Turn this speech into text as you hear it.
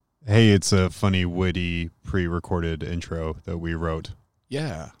Hey, it's a funny, witty, pre-recorded intro that we wrote.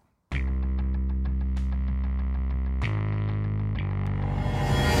 Yeah.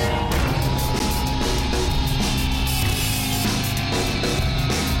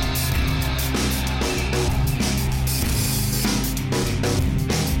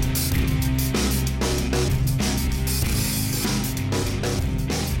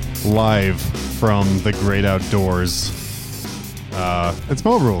 Live from the great outdoors. It's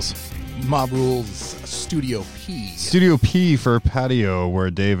Mob Rules. Mob Rules Studio P. Studio P for patio,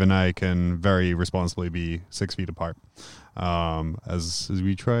 where Dave and I can very responsibly be 6 feet apart. As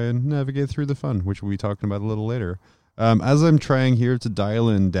we try and navigate through the fun, which we'll be talking about a little later. As I'm trying here to dial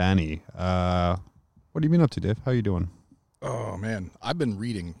in Danny, what have you been up to, Dave? How you doing? Oh, man. I've been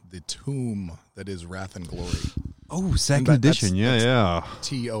reading The Tomb that is Wrath and Glory. Oh, second edition. Yeah.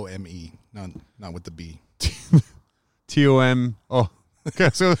 T-O-M-E, not with the B. T-O-M. Oh, okay.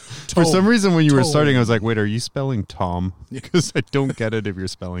 So for some reason when you were starting, I was like, wait, are you spelling Tom? Because I don't get it if you're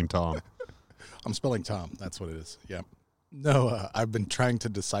spelling Tom. I'm spelling Tom. That's what it is. Yeah. No, I've been trying to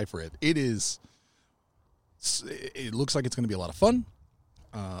decipher it. It looks like it's going to be a lot of fun.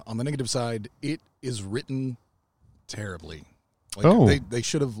 On the negative side, it is written terribly. They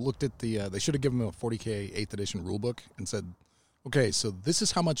should have looked at they should have given him a 40K 8th edition rulebook and said, okay, so this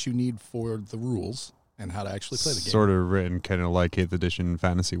is how much you need for the rules and how to actually play the game. Sort of written kind of like 8th edition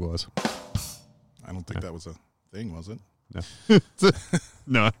fantasy was. I don't think that was a thing, was it? No.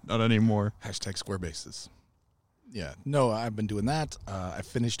 No, not anymore. Hashtag Square Bases. Yeah. No, I've been doing that. I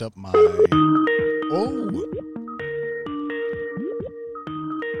finished up my... Can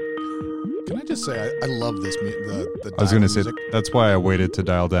I just say, I love this, the I was going to say, music. that's why I waited to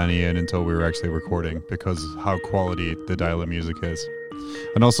dial Danny in until we were actually recording, because how quality the dial-in music is.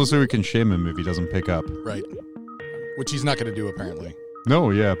 And also so we can shame him if he doesn't pick up. Right. Which he's not going to do, apparently. No,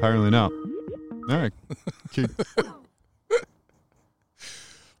 yeah, apparently not. All right.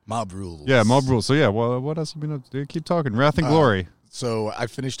 Mob Rules. Yeah, Mob Rules. So yeah, well, what else have you been up to? Keep talking. Wrath and Glory. So I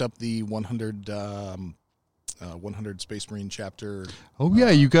finished up the 100 Space Marine chapter. Oh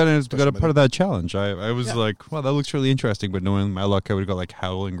yeah, you got a part minute. of that challenge. I was like, well, that looks really interesting, but knowing my luck, I would go like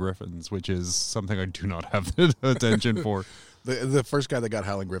Howling Griffins, which is something I do not have the attention for. The first guy that got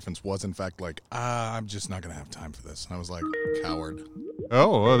Howling Griffins was in fact like, I'm just not going to have time for this. And I was like, coward.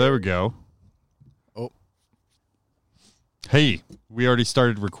 Oh, there we go. Oh. Hey, we already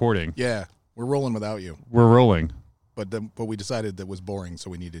started recording. Yeah, we're rolling without you. We're rolling. But we decided that was boring, so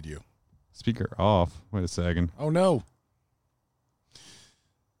we needed you. Speaker off. Wait a second. Oh, no.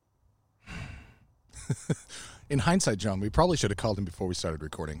 In hindsight, John, we probably should have called him before we started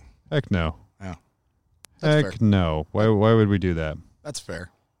recording. Heck no. Yeah. That's Heck fair. no. Why would we do that? That's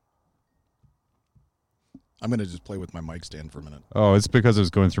fair. I'm going to just play with my mic stand for a minute. Oh, it's because it was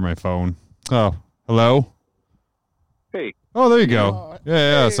going through my phone. Oh, hello? Hey. Oh, there you go.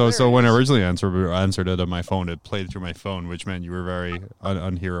 Yeah. Hey, So there when it I is. originally answered it on my phone, it played through my phone, which meant you were very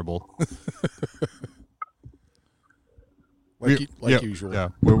unhearable. Like usual. Yeah.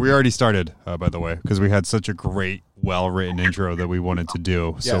 We already started, by the way, because we had such a great, well-written intro that we wanted to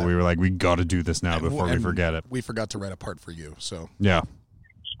do. So Yeah. we were like, we got to do this now before we forget it. We forgot to write a part for you, so. Yeah.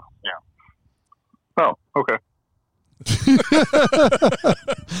 Oh, okay.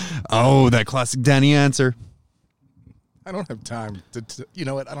 Oh, that classic Danny answer. I don't have time to you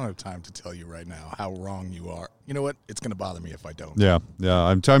know what? I don't have time to tell you right now how wrong you are. You know what? It's going to bother me if I don't. Yeah.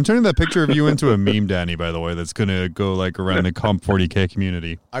 I'm turning that picture of you into a meme, Danny, by the way, that's going to go like around the Comp 40K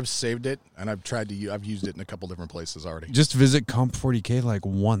community. I've saved it, and I've used it in a couple different places already. Just visit Comp 40K like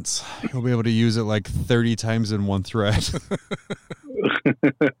once. You'll be able to use it like 30 times in one thread.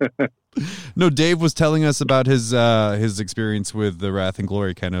 No, Dave was telling us about his experience with the Wrath and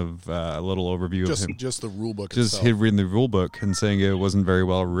Glory, kind of a little overview of him. Just the rule book Just itself. reading the rule book and saying it wasn't very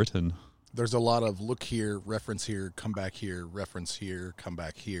well written. There's a lot of look here, reference here, come back here, reference here, come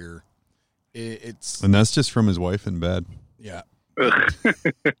back here. It's And that's just from his wife in bed. yeah.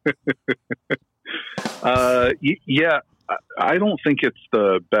 Yeah, I don't think it's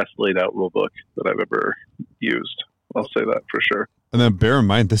the best laid out rule book that I've ever used. I'll say that for sure. And then bear in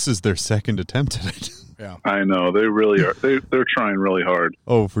mind, this is their second attempt at it. Yeah. I know they really are. They're trying really hard.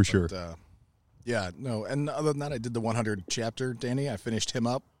 Oh, for sure. But, yeah, no. And other than that, I did the 100 chapter, Danny. I finished him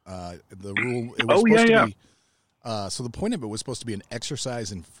up. The rule it was supposed to be. So the point of it was supposed to be an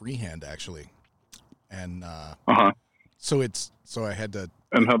exercise in freehand, actually, and so I had to.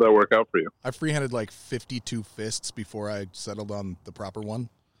 And how'd that work out for you? I freehanded like 52 fists before I settled on the proper one.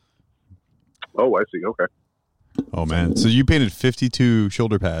 Oh, I see. Okay. Oh, man. So you painted 52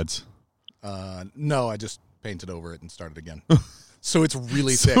 shoulder pads. No, I just painted over it and started again. So it's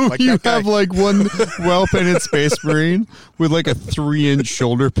really So thick. Like you that guy. have like one well-painted Space Marine with like a 3-inch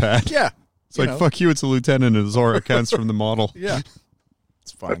shoulder pad. Yeah. It's like, fuck you, it's a lieutenant, and Zora counts from the model. Yeah.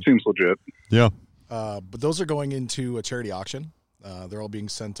 It's fine. That seems legit. Yeah. But those are going into a charity auction. They're all being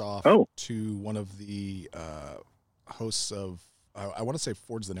sent off to one of the hosts of, I want to say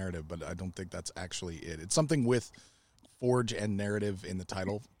Forge the Narrative, but I don't think that's actually it. It's something with Forge and narrative in the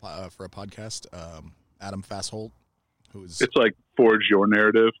title for a podcast. Adam Fassholt, who's... It's like Forge Your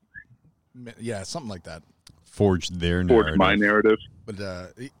Narrative. Yeah, something like that. Forge their narrative. Forge my narrative. But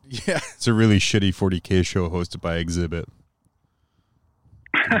yeah. It's a really shitty 40K show hosted by Exhibit.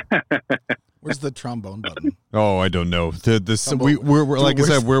 Where's the trombone button? Oh, I don't know. We're like I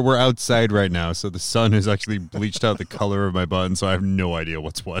said, we're outside right now, so the sun has actually bleached out the color of my button, so I have no idea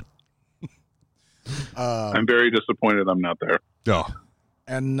what's what. I'm very disappointed I'm not there. Oh.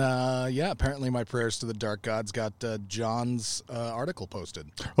 And apparently my prayers to the dark gods got John's article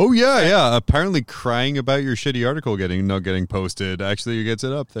posted. Oh yeah. Apparently, crying about your shitty article not getting posted actually gets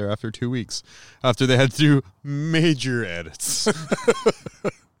it up there after 2 weeks, after they had to do major edits.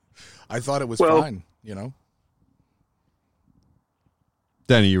 I thought it was fine,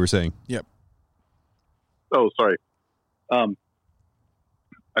 Danny, you were saying? Yep. Oh, sorry. I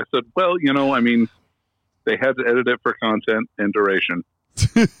said, well, they had to edit it for content and duration.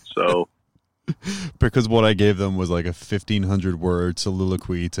 So, because what I gave them was like a 1,500-word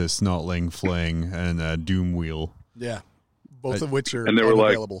soliloquy to Snotling Fling and Doom Wheel. Yeah, both of which are and they were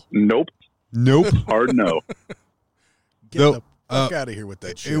unavailable. Like, nope, hard no. Get the fuck out of here with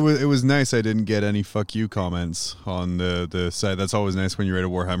that shit. It was nice. I didn't get any "fuck you" comments on the site. That's always nice when you write a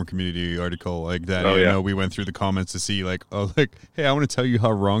Warhammer community article like that. Oh, yeah. We went through the comments to see like, hey, I want to tell you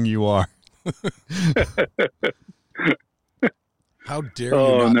how wrong you are. How dare you?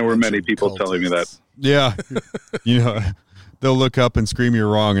 Oh, and there were many people telling me that. Yeah. They'll look up and scream you're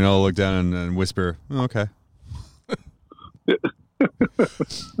wrong, and I'll look down and whisper, okay.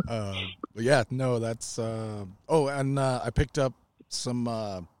 Yeah, no, that's... and I picked up some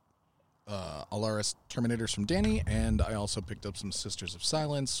Alaris Terminators from Danny, and I also picked up some Sisters of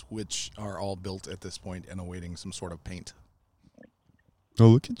Silence, which are all built at this point and awaiting some sort of paint. Oh,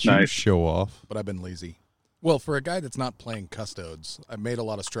 look at you Nice. show off. But I've been lazy. Well, for a guy that's not playing Custodes, I've made a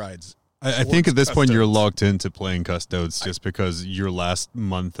lot of strides. I think at this point you're locked into playing Custodes just because your last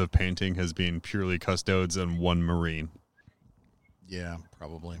month of painting has been purely Custodes and one Marine. Yeah,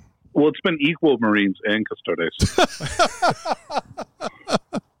 probably. Well, it's been equal Marines and Custodes.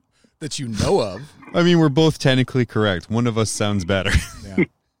 That you know of. I mean, we're both technically correct. One of us sounds better. Yeah.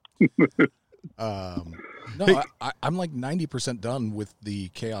 No, I'm like 90% done with the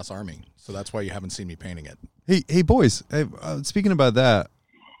Chaos Army, so that's why you haven't seen me painting it. Hey, boys. Speaking about that,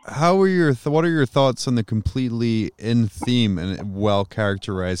 how are what are your thoughts on the completely in theme and well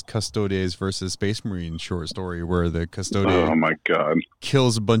characterized Custodes versus Space Marine short story where the Custode Oh my god,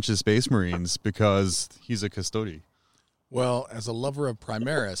 kills a bunch of Space Marines because he's a Custode? Well, as a lover of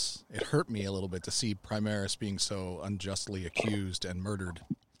Primaris, it hurt me a little bit to see Primaris being so unjustly accused and murdered.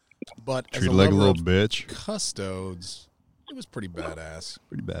 But as Treated a like a lover little of bitch. Custodes, it was pretty badass.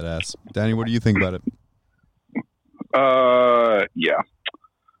 Pretty badass. Danny, what do you think about it? Yeah.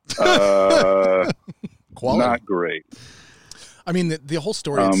 Quality. Not great. I mean, the whole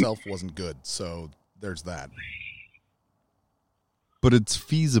story itself wasn't good, so there's that. But it's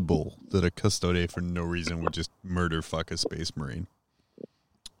feasible that a Custode for no reason would just murder fuck a Space Marine.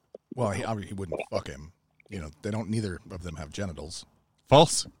 Well, he wouldn't fuck him. Neither of them have genitals.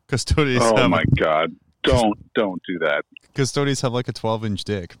 False. Custodes Oh my god. Don't do that. Custodes have like a 12-inch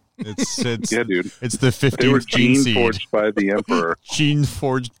dick. It's Yeah, dude. It's the They were 15th gene gene seed. forged by the Emperor. Gene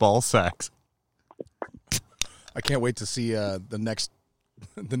forged ball sacks. I can't wait to see the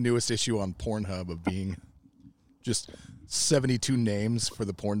newest issue on Pornhub of being just 72 names for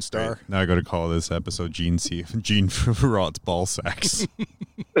the porn star. Right. Now I got to call this episode Gene Rot's ball sacks.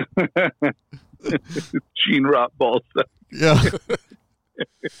 Gene rot balls. Yeah.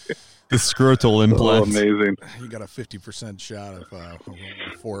 The scrotal implant. Oh, amazing. You got a 50% shot of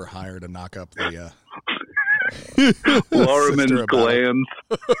for hire to knock up the Lorman's glands.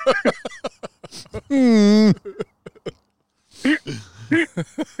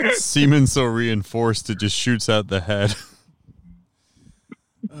 Semen so reinforced it just shoots out the head.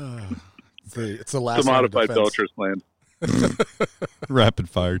 It's the last. It's a modified line of Belcher's gland. Rapid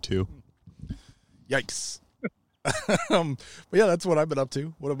fire too. Yikes. But yeah, that's what I've been up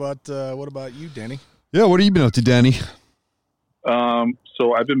to. What about you, Danny? Yeah, what have you been up to, Danny?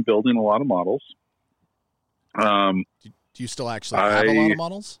 So I've been building a lot of models. Do you still actually have a lot of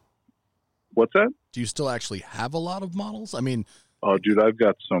models? What's that? Do you still actually have a lot of models? I mean, Oh, dude, I've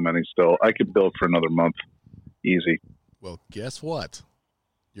got so many still. I could build for another month. Easy. Well, guess what?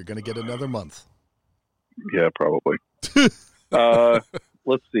 You're going to get another month. Yeah, probably.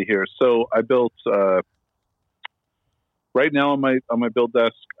 Let's see here. So I built right now on my build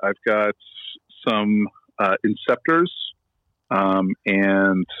desk. I've got some Inceptors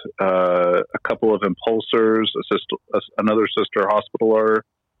and a couple of Impulsors, another Sister Hospitaler.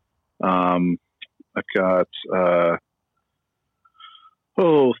 I've got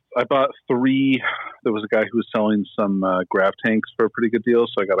I bought 3. There was a guy who was selling some grav tanks for a pretty good deal,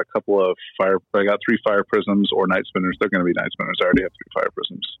 so I got a couple of I got 3 fire prisms or night spinners. They're going to be night spinners. I already have 3 fire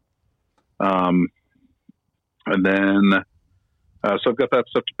prisms. And then so I've got that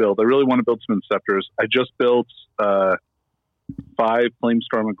stuff to build. I really want to build some Inceptors. I just built 5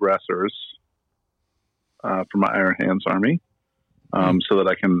 Flamestorm Aggressors for my Iron Hands army, so that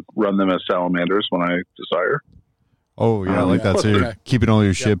I can run them as salamanders when I desire. Oh, yeah, I like that. So you're keeping all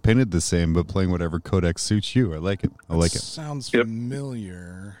your shit painted the same, but playing whatever codex suits you. I like it. Sounds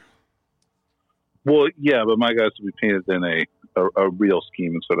familiar. Well, yeah, but my guys will be painted in a real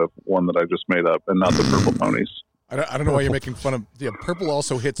scheme instead of one that I just made up, and not the purple ponies. I don't know why you're making fun of... Yeah, purple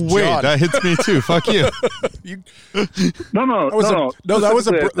also hits John. Wait, that hits me too. Fuck you. No.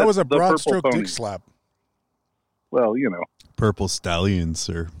 That was a broad stroke dick slap. Well, you know. Purple stallions,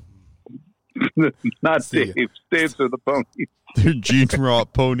 sir. Not Dave. Dave's are the ponies. They're gene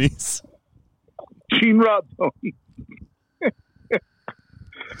rot ponies. Gene rot ponies.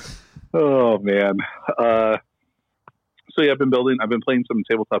 Oh, man. So, yeah, I've been playing some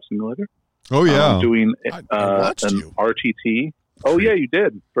Tabletop Simulator. Oh, yeah. I'm doing I watched you. RTT. Oh, yeah, you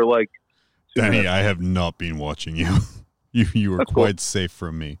did. For like 2 Danny, minutes. I have not been watching you. You were That's quite safe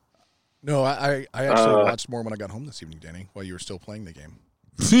from me. No, I actually watched more when I got home this evening, Danny, while you were still playing the game.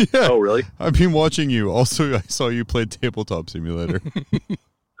 Yeah. Oh, really? I've been watching you. Also, I saw you play Tabletop Simulator.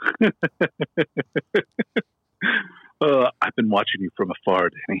 I've been watching you from afar,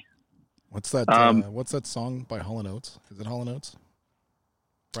 Danny. What's that song by Hall & Oates? Is it Hall & Oates?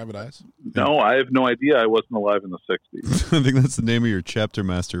 Private Eyes? No, I have no idea. I wasn't alive in the 60s. I think that's the name of your chapter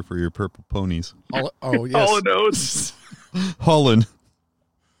master for your purple ponies. Oh, yes. Hall & Oates. Holland.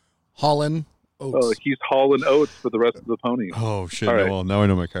 Oates. Oh, he's Hall & Oates for the rest of the ponies. Oh, shit. All right. Well, now I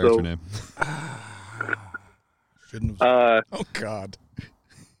know my character name. Shouldn't have. Oh, God.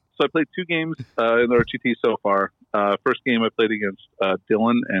 So I played 2 games in the RTT so far. First game I played against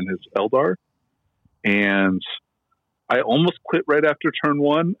Dylan and his Eldar. And I almost quit right after turn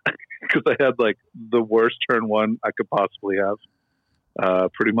 1 because I had like the worst turn 1 I could possibly have,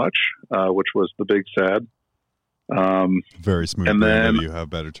 pretty much, which was the big sad. Very smooth. And then you have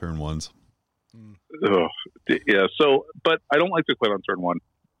better turn 1s. Oh, yeah. So, but I don't like to quit on turn 1.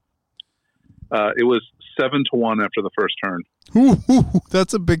 It was 7-1 after the first turn. Ooh,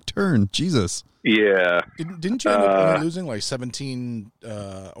 that's a big turn. Jesus. Yeah. Didn't you end up only losing like 17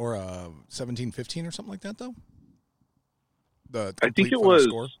 or 17-15 or something like that though? I think it was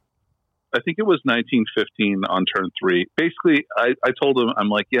 19-15 on turn 3. Basically, I told him, I'm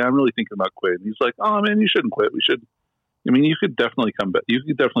like, yeah, I'm really thinking about quitting. He's like, oh man, you shouldn't quit. You could definitely come back. You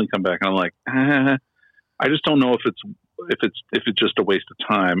could definitely come back. And I'm like, I just don't know if it's just a waste of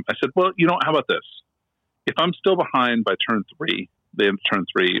time. I said, well, how about this? If I'm still behind by turn 3,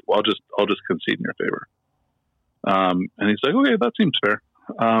 well, I'll just concede in your favor. And he's like, okay, that seems fair.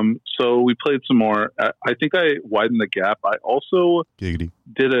 So we played some more. I think I widened the gap. I also Giggity.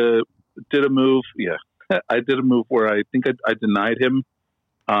 did a move. Yeah, I did a move where I think I denied him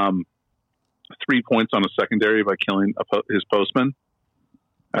 3 points on a secondary by killing his postman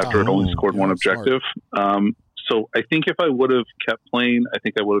after it only scored 1 objective. So I think if I would have kept playing, I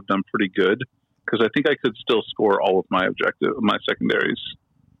think I would have done pretty good because I think I could still score all of my secondaries.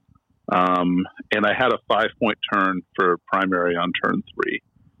 And I had a 5-point turn for primary on turn 3.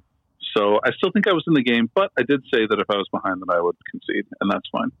 So I still think I was in the game, but I did say that if I was behind, then I would concede, and that's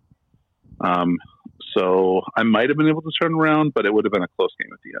fine. So I might have been able to turn around, but it would have been a close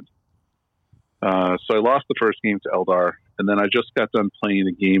game at the end. So I lost the first game to Eldar, and then I just got done playing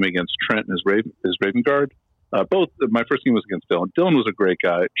a game against Trent and his Raven Guard. My first game was against Dylan. Dylan was a great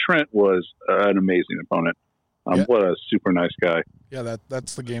guy. Trent was an amazing opponent. What a super nice guy. Yeah,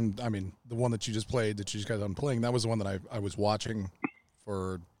 that's the game. I mean, the one that you just played, that you just got done playing, that was the one that I was watching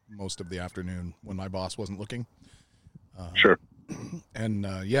for most of the afternoon when my boss wasn't looking. Sure. And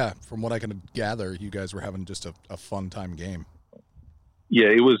from what I can gather, you guys were having just a fun time game. Yeah,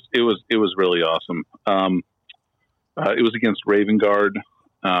 it was really awesome. It was against Raven Guard.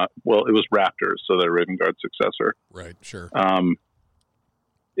 Well, it was Raptors, so they're Raven Guard's successor. Right, sure.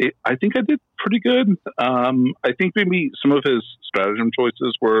 I think I did pretty good. I think maybe some of his stratagem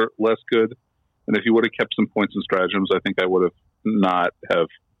choices were less good, and if he would have kept some points in stratagems, I think I would have not have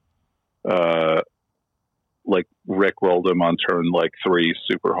like Rick rolled him on turn like 3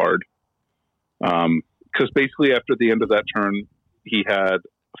 super hard. Because basically after the end of that turn, he had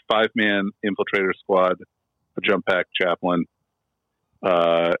a 5-man infiltrator squad, a jump pack chaplain,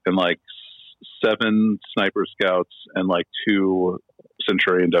 and like 7 sniper scouts and like 2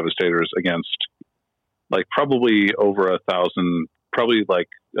 Centurion Devastators against like probably over 1,000, probably like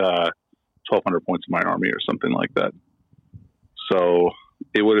 1,200 points of my army or something like that. So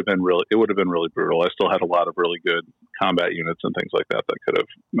it would have been really brutal. I still had a lot of really good combat units and things like that could have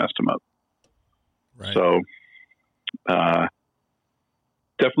messed him up. Right. So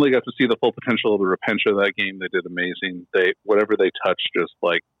definitely got to see the full potential of the Repentia of that game. They did amazing. Whatever they touched just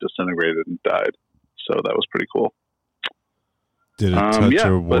like disintegrated and died. So that was pretty cool. Did it touch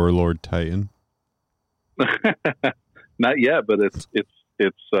a Warlord Titan? Not yet, but it's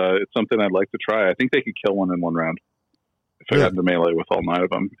something I'd like to try. I think they could kill one in one round if I got into melee with all 9 of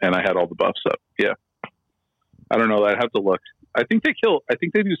them, and I had all the buffs up. Yeah, I don't know. I'd have to look. I think they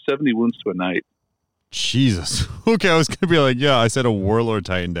do 70 wounds to a knight. Jesus. Okay, I was gonna be like, yeah, I said a Warlord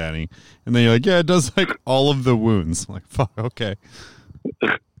Titan, Danny, and then you're like, yeah, it does like all of the wounds. I'm like, fuck, okay.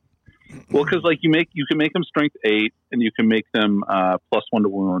 Well, because like you can make them strength 8, and you can make them +1 to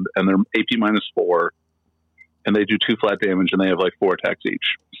wound, and they're AP -4, and they do 2 flat damage, and they have like 4 attacks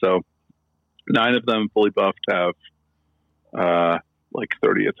each. So 9 of them fully buffed have like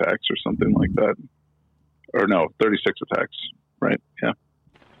 30 attacks or something like that, or no, 36 attacks, right? Yeah.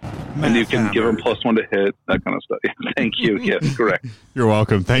 And you can give them +1 to hit, that kind of stuff. Thank you. Yes, correct. You're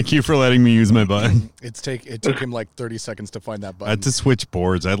welcome. Thank you for letting me use my button. It took him like 30 seconds to find that button. I had to switch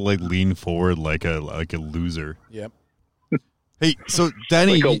boards. I had to like lean forward like a loser. Yep. Hey, so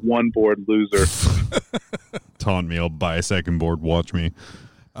Danny, like a 1-board loser. Taunt me. I'll buy a second board. Watch me.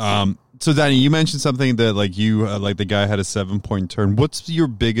 So Danny, you mentioned something that like you like the guy had a 7-point turn. What's your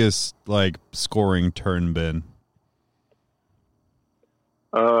biggest like scoring turn been?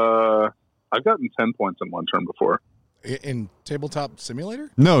 I've gotten 10 points in one turn before. In Tabletop Simulator?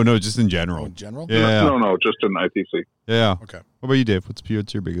 No, just in general. Oh, in general? Yeah. No, just in ITC. Yeah. Okay. What about you, Dave?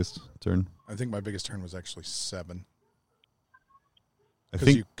 What's your biggest turn? I think my biggest turn was actually 7.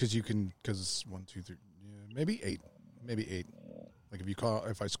 Because 1, 2, 3, maybe 8. Like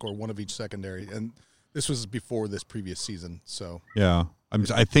if I score 1 of each secondary, and this was before this previous season, so yeah,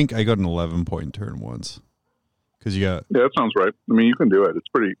 I think I got an 11-point turn once. Because you got that sounds right. I mean, you can do it. It's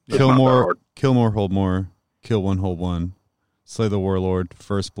pretty. Kill more, hold more, kill 1, hold 1, slay the Warlord,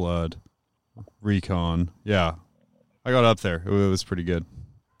 First Blood, Recon. Yeah, I got up there. It was pretty good.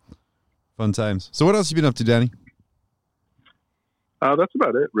 Fun times. So what else have you been up to, Danny? That's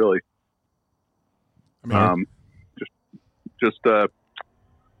about it, really. I mean, just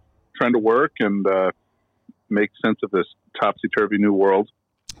trying to work and make sense of this topsy-turvy new world.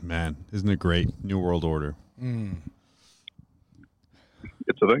 Man, isn't it great? New World Order.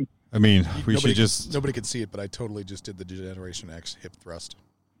 It's a thing. I mean, nobody could see it, but I totally just did the Generation X hip thrust.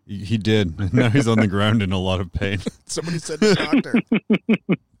 He did. Now he's on the ground in a lot of pain. Somebody said the doctor.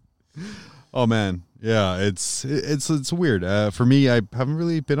 Oh man, yeah, it's weird. For me, I haven't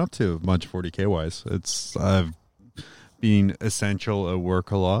really been up to much 40K wise. I've been essential at work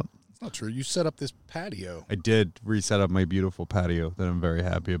a lot. It's not true. You set up this patio. I did reset up my beautiful patio that I'm very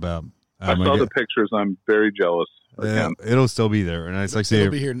happy about. I saw the pictures. I'm very jealous. Yeah, it'll still be there, and it's actually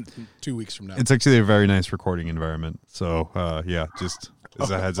it'll be here 2 weeks from now. It's actually a very nice recording environment. So, yeah, just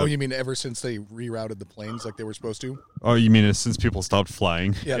as a heads up. Oh, you mean ever since they rerouted the planes like they were supposed to? Oh, you mean since people stopped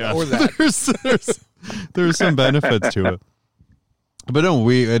flying? Yeah. Or that. there's some benefits to it. But no,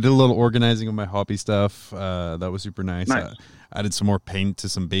 I did a little organizing of my hobby stuff. That was super nice. Added some more paint to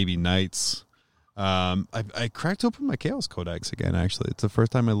some baby knights. I cracked open my Chaos Codex again, actually. It's the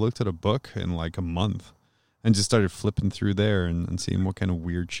first time I looked at a book in like a month and just started flipping through there and seeing what kind of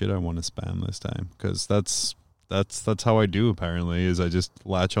weird shit I want to spam this time. Because that's how I do, apparently, is I just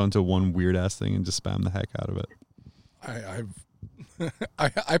latch onto one weird-ass thing and just spam the heck out of it.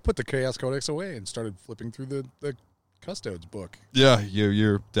 I put the Chaos Codex away and started flipping through the Custodes book. Yeah,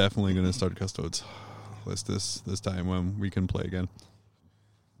 you're definitely going to start Custodes list this time when we can play again.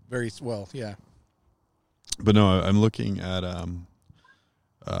 Very well, yeah. But no, I'm looking at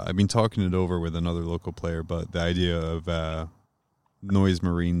I've been talking it over with another local player, but the idea of Noise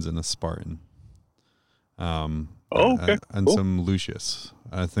Marines and a Spartan. Okay. And cool. some Lucius.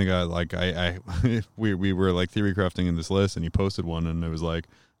 I think we were like theory crafting in this list, and he posted one, and it was like,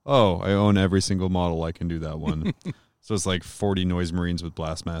 oh, I own every single model. I can do that one. So it's like 40 Noise Marines with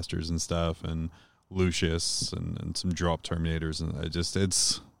Blastmasters and stuff, and Lucius and some drop Terminators, and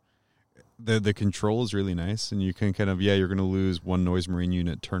it's the control is really nice, and you can kind of you're going to lose one Noise Marine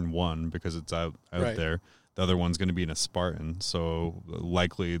unit turn 1 because it's out Right. there. The other one's going to be in a Spartan, so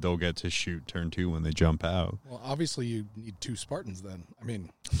likely they'll get to shoot turn 2 when they jump out. Well, obviously you need 2 Spartans then. I mean,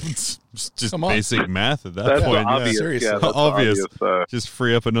 It's just Come on. basic math at that That's point. obvious. Seriously. Yeah, that's Obvious. obvious. Just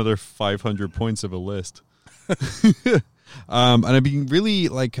free up another 500 points of a list. And I've been really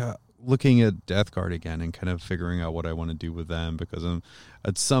looking at Death Guard again and kind of figuring out what I want to do with them, because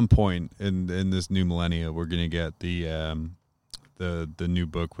at some point in this new millennia we're going to get the new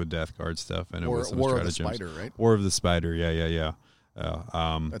book with Death Guard stuff, and War, it was some War of the stratagems. Spider, right? War of the Spider, yeah.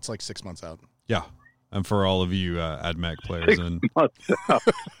 That's like 6 months out. Yeah. And for all of you AdMech players and Months out.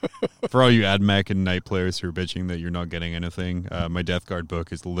 for all you AdMech and Night players who are bitching that you're not getting anything, my Death Guard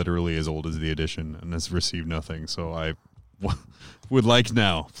book is literally as old as the edition and has received nothing. So I would like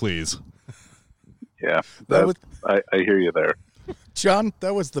now, please. Yeah, That was- I hear you there. John,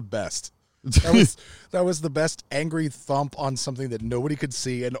 that was the best. That was the best angry thump on something that nobody could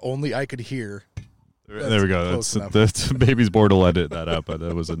see and only I could hear. There we go. close That's baby's board will edit that out, but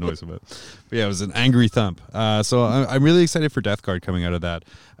that was a noise of it. But yeah, it was an angry thump. So I'm really excited for Death Guard coming out of that.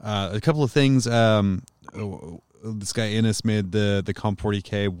 A couple of things. This guy Innes made the Comp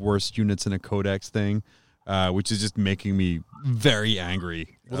 40K worst units in a codex thing, which is just making me very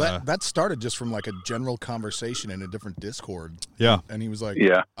angry. Well, that started just from like a general conversation in a different Discord. Yeah. And he was like,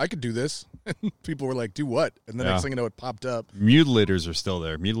 Yeah. I could do this. And people were like, do what? And the next thing you know, it popped up. Mutilators are still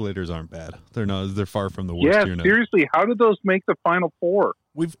there. Mutilators aren't bad. They're not. They're far from the worst Yeah, unit. seriously, how did those make the final 4?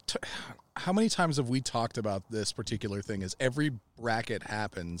 How many times have we talked about this particular thing? As every bracket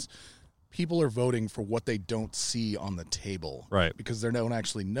happens, people are voting for what they don't see on the table. Right. Because they don't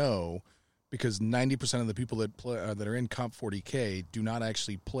actually know. Because 90% of the people that play that are in Comp 40K do not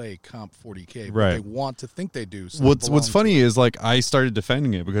actually play Comp 40K. But Right. they want to think they do. So What's funny is I started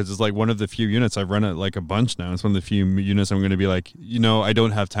defending it because it's like one of the few units I've run it like a bunch now. It's one of the few units I'm going to be like, I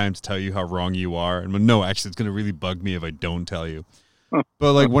don't have time to tell you how wrong you are. And no, actually, it's going to really bug me if I don't tell you.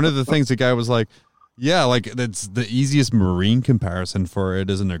 But like one of the things the guy was like, yeah, like that's the easiest Marine comparison for it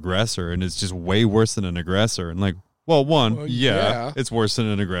as an aggressor, and it's just way worse than an aggressor. And like, well, one, yeah, it's worse than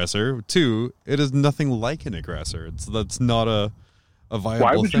an aggressor. 2, it is nothing like an aggressor. That's not a viable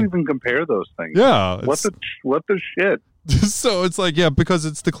Why would thing. you even compare those things? Yeah. What the shit? So it's like, yeah, because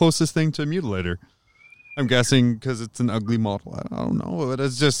it's the closest thing to a Mutilator. I'm guessing because it's an ugly model. I don't know, but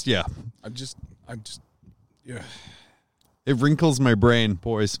it's just, yeah. I'm just, yeah. It wrinkles my brain,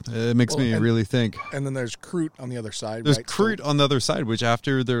 boys. It makes me really think. And then there's Kroot on the other side. There's right? Kroot on the other side, which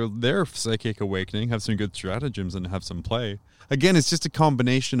after their psychic awakening have some good stratagems and have some play. Again, it's just a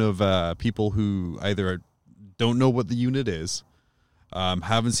combination of people who either don't know what the unit is,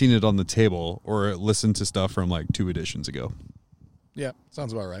 haven't seen it on the table, or listened to stuff from like 2 editions ago. Yeah,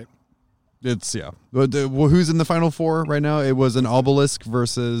 sounds about right. It's, yeah. But who's in the final 4 right now? It was an Obelisk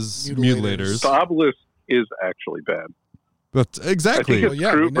versus Mutilators. The Obelisk is actually bad. But exactly. I think it's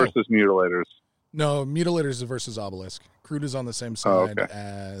Kroot versus Mutilators. No, Mutilators versus Obelisk. Kroot is on the same side okay.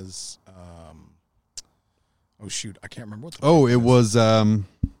 as. Oh shoot, I can't remember what. It was the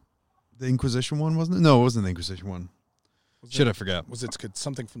Inquisition one, wasn't it? No, it wasn't the Inquisition one. I forgot. Was it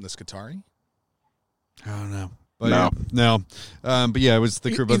something from the Skitarii? I don't know. But no. But yeah, it was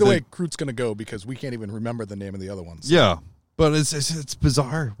the Kroot. Either way, Kroot's going to go because we can't even remember the name of the other ones. So. Yeah. But it's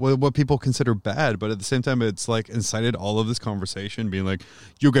bizarre what people consider bad, but at the same time, it's like incited all of this conversation, being like,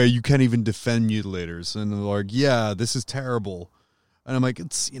 you can't even defend Mutilators, and they're like, yeah, this is terrible, and I'm like,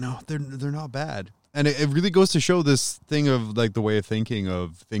 it's they're not bad, and it really goes to show this thing of like the way of thinking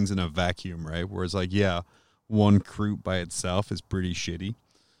of things in a vacuum, right? Where it's like, yeah, one Kroot by itself is pretty shitty,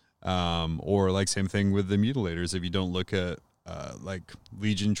 or like same thing with the Mutilators. If you don't look at like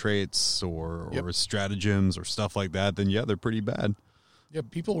Legion traits or stratagems or stuff like that, then yeah, they're pretty bad. Yeah,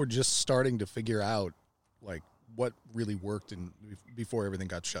 people were just starting to figure out like what really worked before everything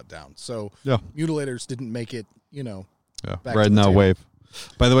got shut down. So Mutilators didn't make it, riding that wave.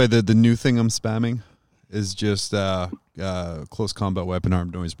 By the way, the new thing I'm spamming is just close combat weapon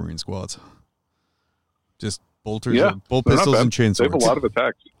armed Noise Marine squads. Just bolters, bolt pistols, and chainswords. They have a lot of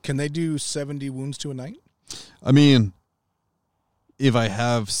attacks. Can they do 70 wounds to a knight? I mean, if I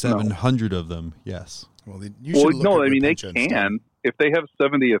have 700 of them, yes. Well, they can. If they have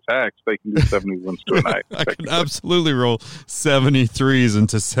 70 attacks, they can do 70 wounds to a knight. I can absolutely roll 73s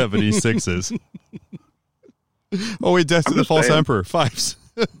into 76s. Oh, wait, Death to the False Emperor. 5s.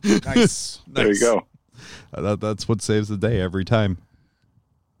 Nice. There you go. That's what saves the day every time.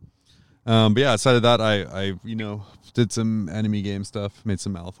 But yeah, outside of that, I did some enemy game stuff, made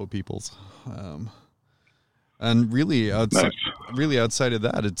some Alpha Peoples. And really outside of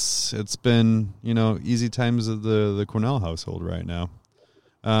that, it's been, easy times of the Cornell household right now.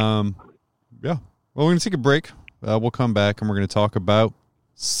 Yeah. Well, we're going to take a break. We'll come back and we're going to talk about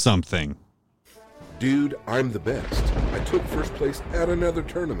something. Dude, I'm the best. I took first place at another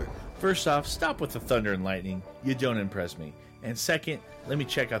tournament. First off, stop with the thunder and lightning. You don't impress me. And second, let me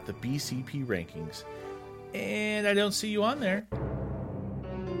check out the BCP rankings. And I don't see you on there.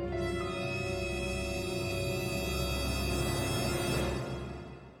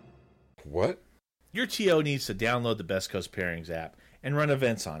 What? Your TO needs to download the Best Coast Pairings app and run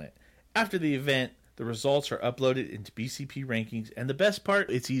events on it. After the event, the results are uploaded into BCP rankings, and the best part,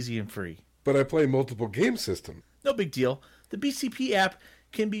 it's easy and free. But I play multiple game systems. No big deal. The BCP app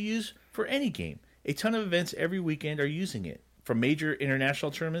can be used for any game. A ton of events every weekend are using it, from major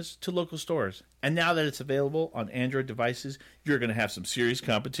international tournaments to local stores. And now that it's available on Android devices, you're going to have some serious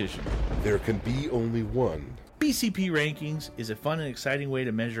competition. There can be only one. BCP Rankings is a fun and exciting way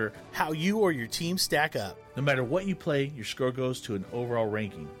to measure how you or your team stack up. No matter what you play, your score goes to an overall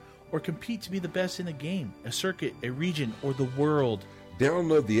ranking. Or compete to be the best in a game, a circuit, a region, or the world.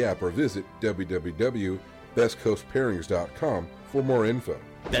 Download the app or visit www.bestcoastpairings.com for more info.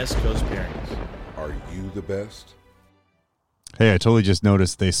 Best Coast Pairings. Are you the best? Hey, I totally just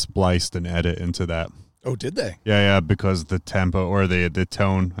noticed they spliced an edit into that. Oh, did they? Yeah, because the tempo or the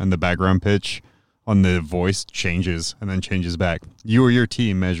tone and the background pitch on the voice changes and then changes back. You or your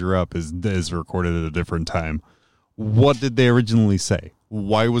team measure up is recorded at a different time. What did they originally say?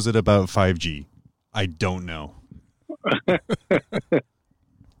 Why was it about 5G? I don't know.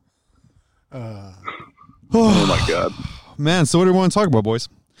 Oh my God, man! So what do we want to talk about, boys?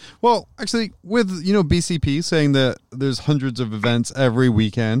 Well, actually, with BCP saying that there's hundreds of events every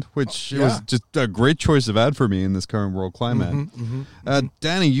weekend, which was just a great choice of ad for me in this current world climate.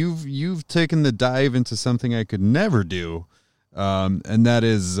 Danny, you've taken the dive into something I could never do, and that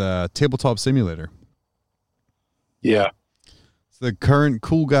is Tabletop Simulator. Yeah, it's the current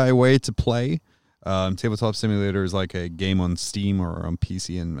cool guy way to play. Tabletop Simulator is like a game on Steam or on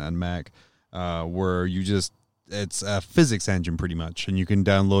PC and Mac, where it's a physics engine pretty much, and you can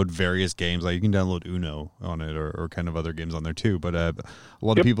download various games. Like you can download Uno on it or kind of other games on there too. But a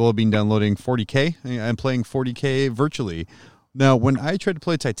lot of people have been downloading 40K and playing 40K virtually. Now, when I tried to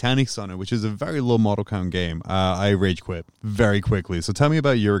play Titanic on it, which is a very low model count game, I rage quit very quickly. So tell me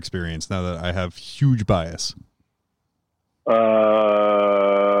about your experience now that I have huge bias.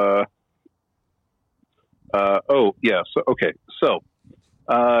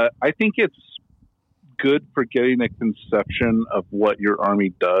 I think it's good for getting a conception of what your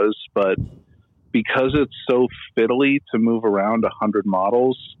army does, but because it's so fiddly to move around 100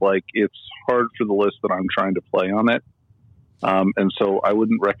 models, like it's hard for the list that I'm trying to play on it. And so I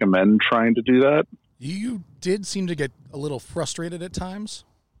wouldn't recommend trying to do that. You did seem to get a little frustrated at times.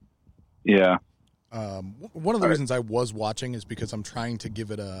 Yeah. One of the reasons I was watching is because I'm trying to give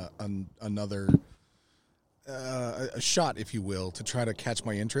it another shot, if you will, to try to catch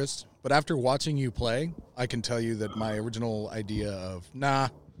my interest. But after watching you play, I can tell you that my original idea of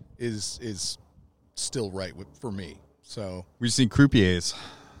is still right for me. So we just need croupiers,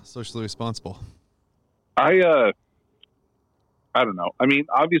 socially responsible. I don't know. I mean,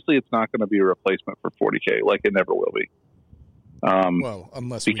 obviously, it's not going to be a replacement for 40K, like it never will be. Well,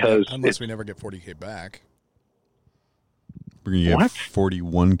 unless we never get 40K back. We're going to get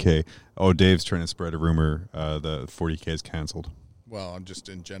 41K. Oh, Dave's trying to spread a rumor that 40K is canceled. Well, I'm just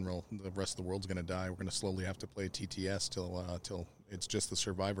in general, the rest of the world's going to die. We're going to slowly have to play TTS till it's just the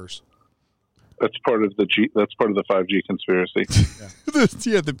survivors. That's part of the 5G conspiracy.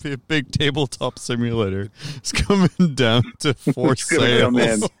 Yeah, the big tabletop simulator is coming down to force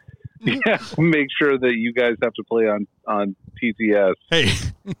sales. Yeah, make sure that you guys have to play on TTS. Hey,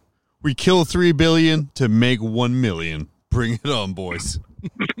 we kill 3 billion to make 1 million. Bring it on, boys.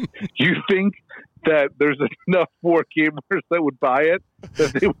 You think that there's enough war gamers that would buy it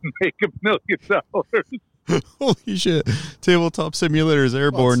that they would make $1 million? Holy shit! Tabletop Simulator is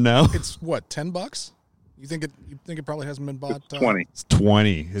airborne now. It's what, $10? You think it probably hasn't been bought? 20. It's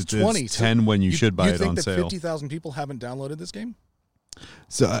 20. It's 20. 10 when you should buy it on sale. You think that 50,000 people haven't downloaded this game?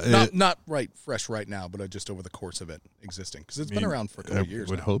 So not fresh right now, but just over the course of it existing, because it's been around for a couple years.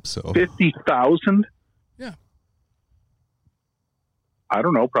 I would hope so. 50,000? Yeah. I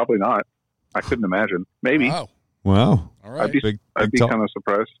don't know. Probably not. I couldn't imagine. Maybe. Wow. All right. I'd be kind of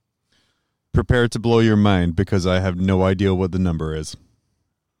surprised. Prepare to blow your mind because I have no idea what the number is.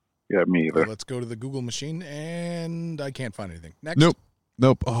 Yeah, me either. Let's go to the Google machine, and I can't find anything. Next. Nope.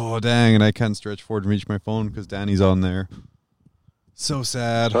 Nope. Oh, dang. And I can't stretch forward and reach my phone because Danny's on there. So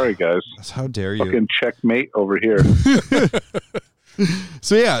sad. Sorry, guys. How dare you? Fucking checkmate over here.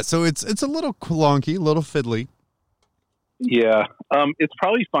 So it's a little clunky, a little fiddly. Yeah. It's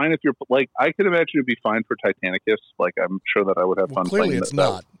probably fine if you're like, I could imagine it'd be fine for Titanicus. Like, I'm sure that I would have fun clearly playing it's that.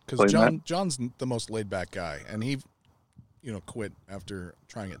 not, because that. John's the most laid back guy, and he, quit after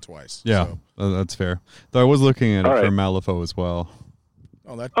trying it twice. Yeah, So. that's fair. Though I was looking at it All for right. Malifaux as well.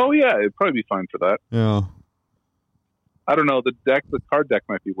 Oh yeah, it'd probably be fine for that. Yeah. I don't know. The card deck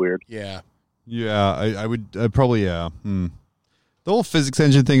might be weird. Yeah. Yeah, I'd probably, yeah. The whole physics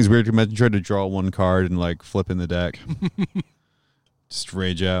engine thing is weird. Imagine trying to draw one card and like flip in the deck. Just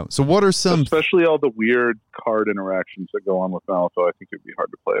rage out. So what are some... Especially all the weird card interactions that go on with Malifaux, I think it'd be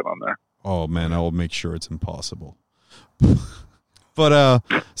hard to play it on there. Oh man, I will make sure it's impossible. But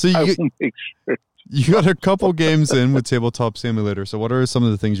so you got a couple games in with Tabletop Simulator. So what are some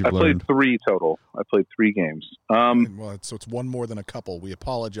of the things you've learned? I played 3 total. I played 3 games. Well, so it's one more than a couple. We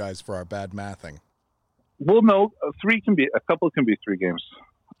apologize for our bad mathing. Well, no, a couple can be 3 games.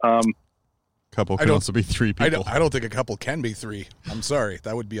 Couple can also be 3 people. I don't think a couple can be 3. I'm sorry,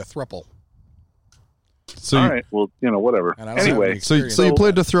 that would be a thruple. So all right, well, whatever. Anyway, so you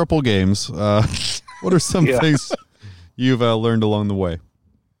played the thruple games. What are some things you've learned along the way?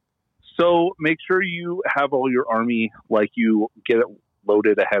 So make sure you have all your army, like you get it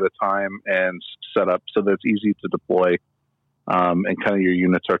loaded ahead of time and set up so that it's easy to deploy, and kind of your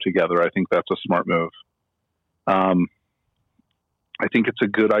units are together. I think that's a smart move. I think it's a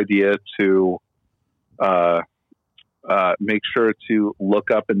good idea to make sure to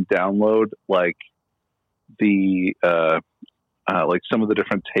look up and download like the like some of the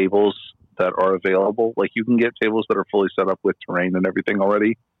different tables that are available. Like you can get tables that are fully set up with terrain and everything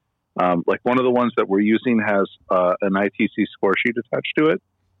already. Like one of the ones that we're using has an ITC score sheet attached to it.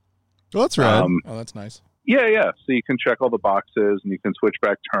 Oh, that's right. Oh, that's nice. Yeah. So you can check all the boxes and you can switch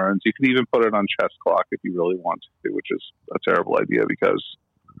back turns. You can even put it on chess clock if you really want to, which is a terrible idea because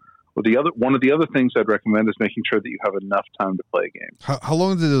one of the other things I'd recommend is making sure that you have enough time to play a game. How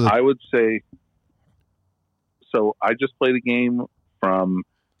long did it? I would say. So I just played a game from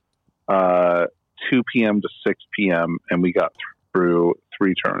 2 p.m. to 6 p.m. and we got through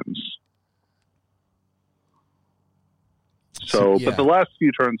 3 turns. So, but the last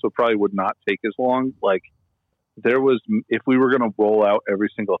few turns would not take as long. Like there was, if we were going to roll out every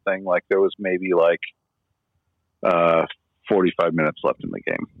single thing, like there was maybe like 45 minutes left in the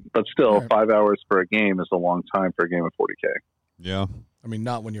game. But still, 5 hours for a game is a long time for a game of 40K. Yeah. I mean,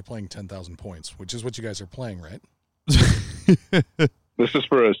 not when you're playing 10,000 points, which is what you guys are playing, right? This is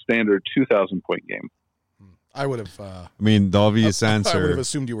for a standard 2,000 point game. I would have. I mean, the obvious answer. I would have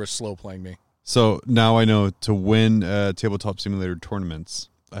assumed you were slow playing me. So now I know to win Tabletop Simulator tournaments,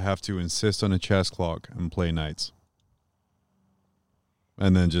 I have to insist on a chess clock and play knights.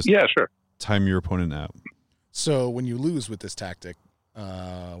 And then just time your opponent out. So when you lose with this tactic,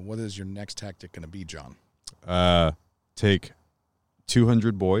 what is your next tactic going to be, John? Take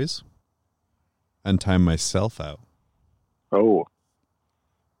 200 boys and time myself out. Oh,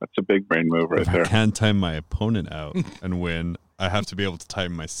 that's a big brain move right there. I can't time my opponent out and win. I have to be able to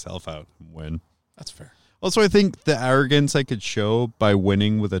time myself out and win. That's fair. Also, I think the arrogance I could show by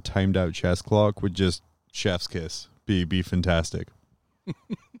winning with a timed out chess clock would just chef's kiss. Be fantastic.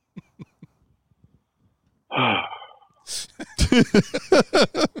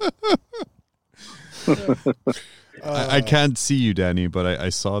 I can't see you, Danny, but I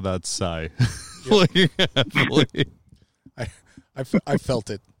saw that sigh. I felt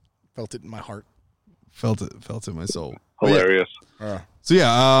it. Felt it in my heart. Felt it in my soul. Hilarious. So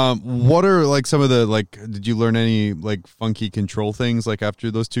yeah, what are like some of the did you learn any like funky control things like after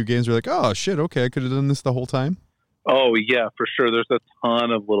those 2 games? You're like, oh shit, okay, I could have done this the whole time. Oh yeah, for sure. There's a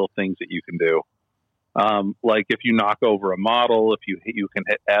ton of little things that you can do. Like if you knock over a model, if you can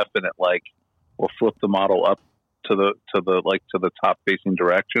hit F and it like will flip the model up to the top facing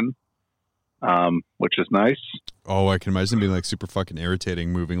direction, which is nice. Oh, I can imagine being like super fucking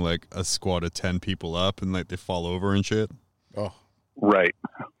irritating, moving like a squad of 10 people up and like they fall over and shit. Oh, right.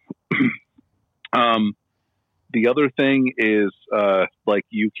 The other thing is like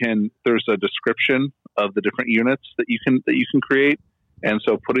there's a description of the different units that you can create, and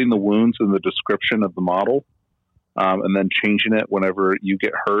so putting the wounds in the description of the model, and then changing it whenever you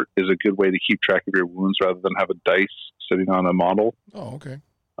get hurt is a good way to keep track of your wounds rather than have a dice sitting on a model. Oh, okay.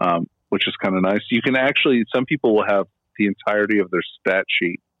 Which is kind of nice. You can actually, some people will have the entirety of their stat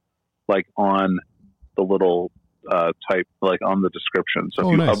sheet like on the little type, like on the description.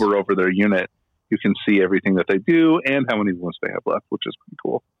 So if you hover over their unit, you can see everything that they do and how many wounds they have left, which is pretty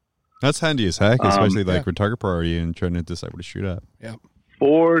cool. That's handy as heck, especially with target priority and trying to decide what to shoot at. Yeah,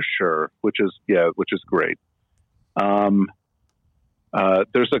 for sure. Which is great.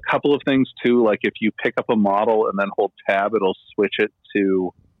 There's a couple of things too. Like if you pick up a model and then hold tab, it'll switch it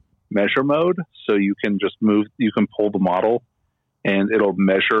to measure mode, so you can just move. You can pull the model, and it'll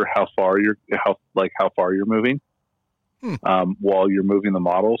measure how far you're moving while you're moving the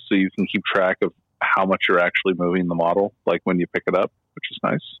model, so you can keep track of how much you're actually moving the model, like when you pick it up, which is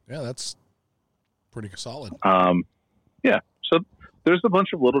nice. Yeah, that's pretty solid. So there's a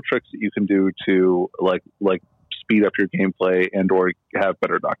bunch of little tricks that you can do to like speed up your gameplay and or have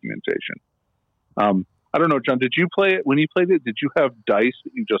better documentation. I don't know, John, did you play it? When you played it, did you have dice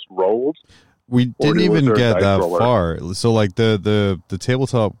that you just rolled? We didn't even get that far. So like the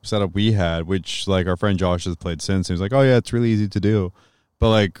tabletop setup we had, which like our friend Josh has played since, he was like, oh yeah, it's really easy to do. But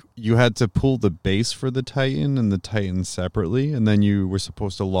like you had to pull the base for the Titan and the Titan separately, and then you were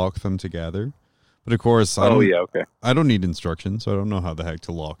supposed to lock them together. But of course, I don't need instructions, so I don't know how the heck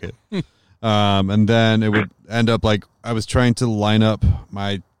to lock it. And then it would end up like I was trying to line up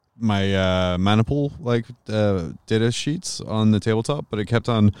my maniple data sheets on the tabletop, but it kept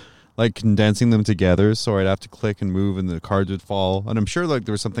on like condensing them together, so I'd have to click and move and the cards would fall. And I'm sure like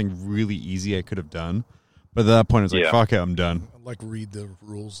there was something really easy I could have done, but at that point I was like, fuck it, I'm done. Like read the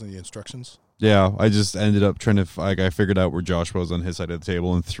rules and the instructions. Yeah, I just ended up trying to I figured out where Josh was on his side of the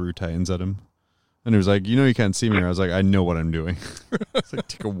table and threw Titans at him. And he was like, you can't see me here. I was like, I know what I'm doing. It's like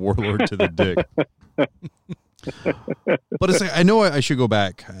take a warlord to the dick. But it's like I know I should go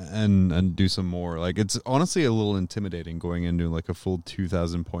back and do some more. Like it's honestly a little intimidating going into like a full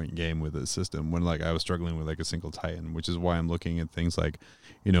 2,000 point game with a system when like I was struggling with like a single Titan, which is why I'm looking at things like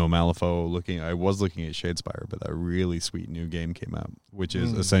Malifaux. I was looking at Shadespire, but that really sweet new game came out, which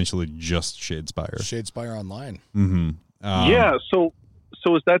is essentially just Shadespire. Shadespire Online. Mm-hmm.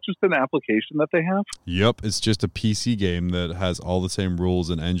 So is that just an application that they have? Yep, it's just a PC game that has all the same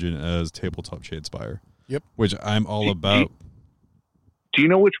rules and engine as tabletop Shadespire. Yep, which I'm all about. Do you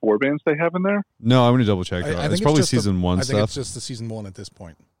know which warbands they have in there? No, I'm going to double check. It's probably season 1 stuff. I think it's just the season 1 at this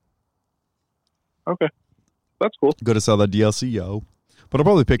point. Okay, that's cool. Go to sell that DLC, yo. But I'll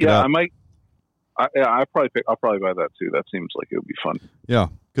probably pick it up. I might. I'll probably buy that too. That seems like it would be fun. Yeah,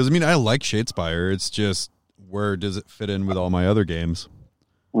 because I like Shadespire. It's just where does it fit in with all my other games?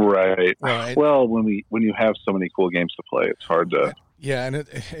 Right. Well, when you have so many cool games to play, it's hard to. Yeah, and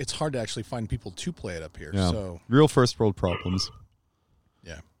it's hard to actually find people to play it up here. Yeah. So real first world problems.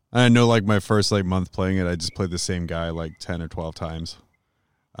 Yeah. And I know like my first like month playing it, I just played the same guy like 10 or 12 times.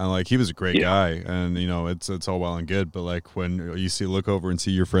 And like he was a great guy, and it's all well and good, but like when you look over and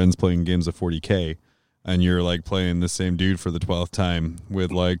see your friends playing games of 40K and you're like playing the same dude for the 12th time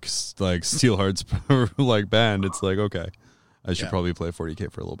with like Steelheart's like band, it's like, okay, I should probably play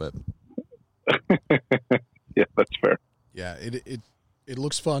 40K for a little bit. Yeah, that's fair. Yeah, it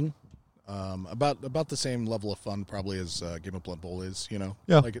looks fun. About the same level of fun probably as Game of Blood Bowl is,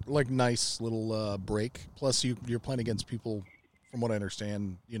 Yeah. Like nice little break. Plus you're playing against people, from what I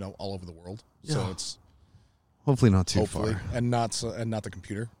understand, all over the world. Yeah. So it's hopefully not too far, and not the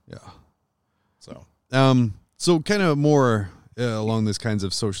computer. Yeah. So kind of more along this kinds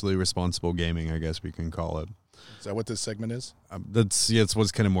of socially responsible gaming, I guess we can call it. Is that what this segment is? It's what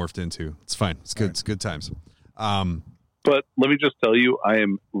it's kind of morphed into. It's fine. It's good. Right. It's good times. But let me just tell you, I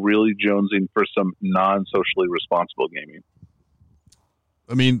am really jonesing for some non-socially responsible gaming.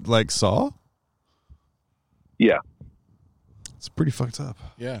 I mean, like Saw? Yeah. It's pretty fucked up.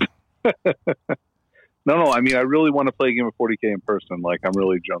 Yeah. No. I mean, I really want to play a game of 40K in person. Like, I'm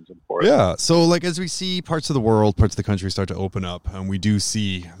really jonesing for it. Yeah. So, like, as we see parts of the world, parts of the country start to open up, and we do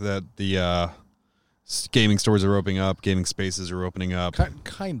see that the gaming stores are opening up, gaming spaces are opening up.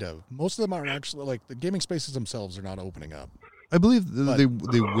 Kind of. Most of them aren't actually, like, the gaming spaces themselves are not opening up. I believe they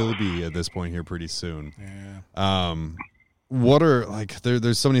will be at this point here pretty soon. Yeah. What are, like,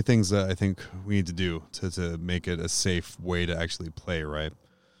 there's so many things that I think we need to do to make it a safe way to actually play, right?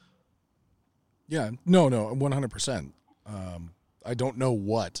 Yeah. No, 100%. I don't know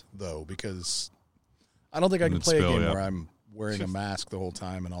what, though, because I don't think I can play a game where I'm wearing a mask the whole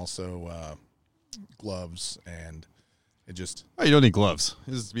time and also gloves, and it just... Oh, you don't need gloves.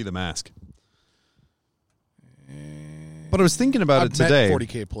 It just be the mask. But I was thinking about it today.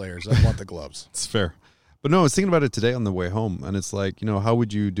 40K players. I want the gloves. It's fair. But no, I was thinking about it today on the way home, and it's like, how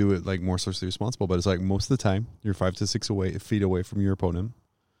would you do it like more socially responsible? But it's like most of the time, you're 5 to 6 feet away from your opponent.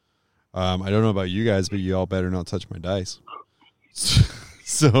 I don't know about you guys, but you all better not touch my dice.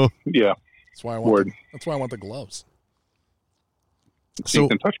 So yeah, that's why I want the gloves. So you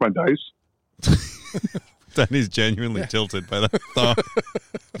can touch my dice. Danny's genuinely tilted by that thought.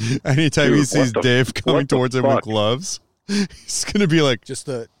 Anytime he sees Dave coming towards him with gloves, he's gonna be like, just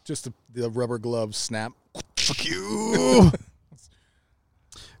the rubber glove snap. Fuck you.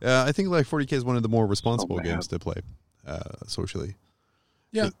 I think like 40K is one of the more responsible games to play socially.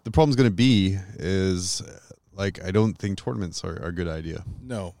 Yeah. The problem's going to be is like I don't think tournaments are a good idea.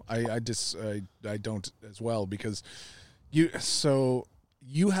 No, I don't as well, because you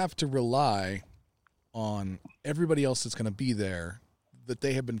have to rely on everybody else that's going to be there, that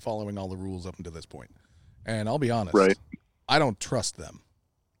they have been following all the rules up until this point. And I'll be honest, right. I don't trust them.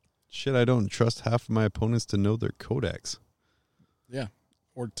 Shit, I don't trust half of my opponents to know their codex. Yeah,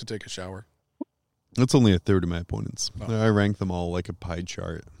 or to take a shower. That's only a third of my opponents. Oh. I rank them all like a pie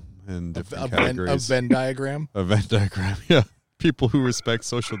chart and different categories. A Venn diagram? A Venn diagram, yeah. People who respect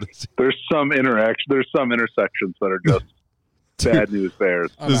social distancing. There's some intersections that are just bad news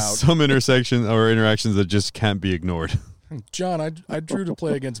bears. There's some intersection or interactions that just can't be ignored. John, I drew to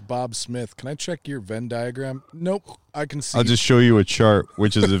play against Bob Smith. Can I check your Venn diagram? Nope, I can see. I'll just show you a chart,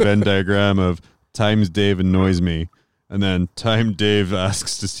 which is a Venn diagram of times Dave annoys me, and then time Dave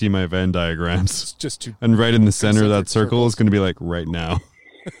asks to see my Venn diagrams. It's just two. And right in the center of that circle is going to be like right now.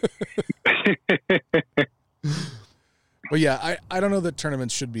 But yeah, I don't know that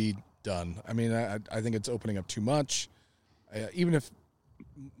tournaments should be done. I mean, I think it's opening up too much. Even if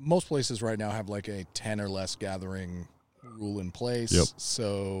most places right now have like a 10 or less gathering rule in place. Yep.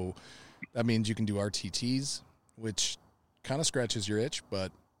 So that means you can do RTTs, which kind of scratches your itch,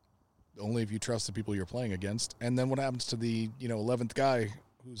 but only if you trust the people you're playing against. And then what happens to the 11th guy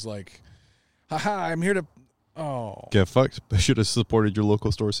who's like, haha, I'm here to Get fucked. I should have supported your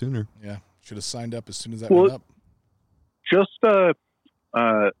local store sooner. Yeah, should have signed up as soon as that went up. Just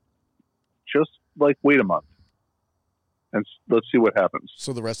like wait a month and let's see what happens.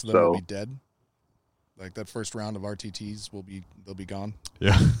 So the rest of them will be dead. Like that first round of RTTs they'll be gone.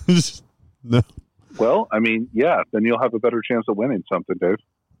 Yeah. No. Well, I mean, yeah, then you'll have a better chance of winning something, Dave.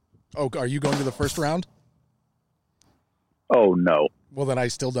 Oh, are you going to the first round? Oh no. Well, then I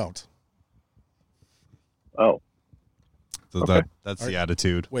still don't. Oh. So okay. That's the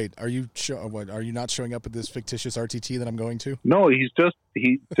attitude. Wait, are you not showing up at this fictitious RTT that I'm going to? No,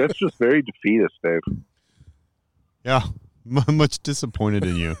 that's just very defeatist, Dave. Yeah, much disappointed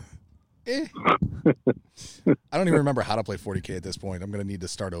in you. I don't even remember how to play 40K at this point. I'm going to need to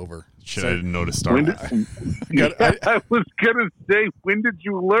start over. Shit, I didn't know to start. I was going to say, when did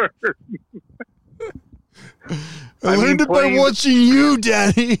you learn? I learned it by watching you,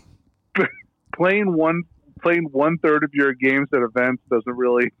 Daddy. Playing one third of your games at events doesn't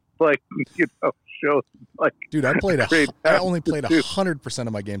really show like. Dude, I only played 100%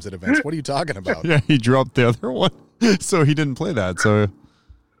 of my games at events. What are you talking about? Yeah, he dropped the other one, so he didn't play that. So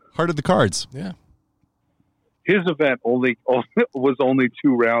heart of the cards. Yeah. His event was only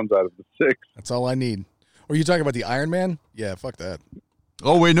 2 rounds out of the 6. That's all I need. Or you talking about the Iron Man? Yeah, fuck that.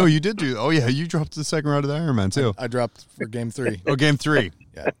 Oh wait, no, you did do. Oh yeah, you dropped the second round of the Iron Man too. I dropped for game 3. Oh, game 3.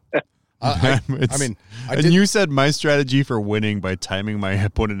 Yeah. You said my strategy for winning by timing my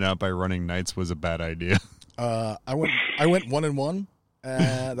opponent out by running knights was a bad idea. I went 1-1.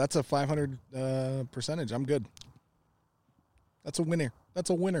 That's a 500 percentage. I'm good. That's a winner. That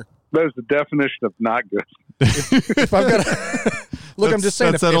is the definition of not good. If I've got look, I'm just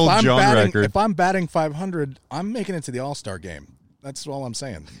saying. If I'm batting 500, I'm making it to the All-Star game. That's all I'm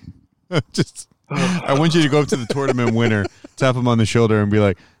saying. I want you to go up to the tournament winner, tap him on the shoulder, and be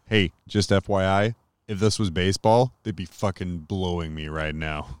like, "Hey, just FYI, if this was baseball, they'd be fucking blowing me right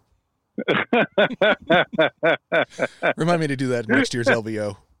now." Remind me to do that next year's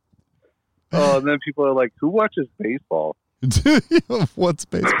LVO. Oh, and then people are like, "Who watches baseball?" What's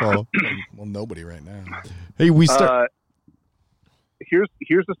baseball? Well, nobody right now. Hey, we start. Here's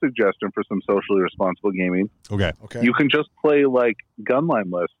a suggestion for some socially responsible gaming. Okay. You can just play like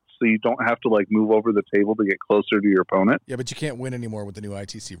gunline lists, so you don't have to like move over the table to get closer to your opponent. Yeah, but you can't win anymore with the new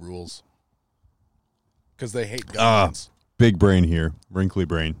ITC rules because they hate gunlines. Big brain here, wrinkly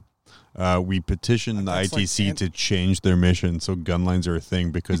brain. We petitioned the ITC to change their mission so gunlines are a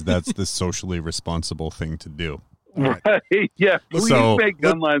thing because that's the socially responsible thing to do. Right. Yeah. Please make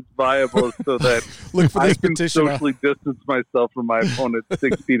gunlines viable so that I can socially distance myself from my opponent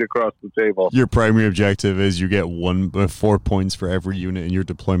 6 feet across the table. Your primary objective is you get 4 points for every unit in your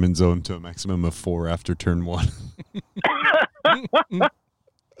deployment zone to a maximum of 4 after turn 1.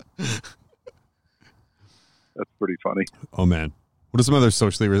 That's pretty funny. Oh man, what are some other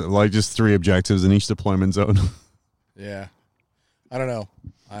socially like just 3 objectives in each deployment zone? Yeah, I don't know.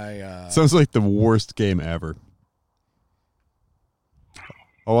 Sounds like the worst game ever.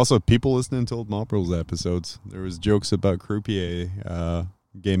 Oh, also, people listening to old Moprils episodes. There was jokes about croupier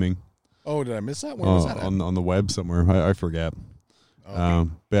gaming. Oh, did I miss that? Where was that at? On the web somewhere. I forget. Okay.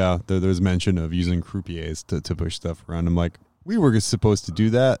 But yeah, there's mention of using croupiers to push stuff around. I'm like, we were supposed to do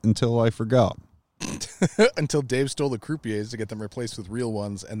that until I forgot. Until Dave stole the croupiers to get them replaced with real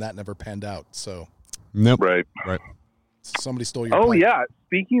ones, and that never panned out. So, nope. Right. Somebody stole your. Oh pipe. yeah.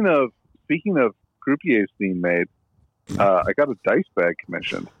 Speaking of croupiers being made, I got a dice bag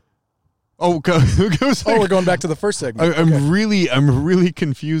commissioned. Oh, we're going back to the first segment. I'm really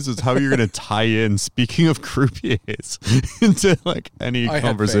confused as how you're going to tie in. Speaking of croupiers into like any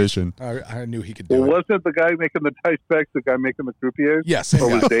conversation. I knew he could do Well, it. wasn't the guy making the dice bags the guy making the croupiers? Yeah, same Or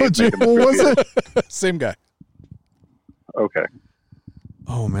guy. was Dave making the Was croupiers? it? Same guy. Okay.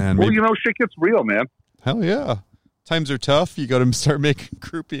 Oh man. Well, maybe- shit gets real, man. Hell yeah. Times are tough. You got to start making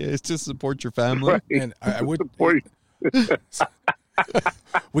croupiers to support your family. Right. And I would. Support-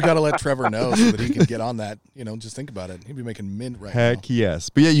 We got to let Trevor know so that he can get on that. Just think about it. He'd be making mint right now. Heck yes.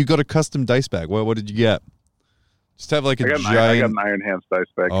 But yeah, you got a custom dice bag. What did you get? Just have like a I got giant. an Iron Hands dice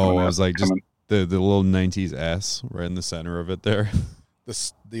bag. Oh, coming I up. was like just Coming. the little 90s S right in the center of it there.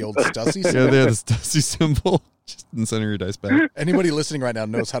 The old Stussy. Yeah, symbol. they have the Stussy symbol just in the center of your dice bag. Anybody listening right now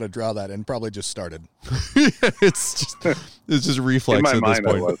knows how to draw that and probably just started. It's just reflex In my at this mind,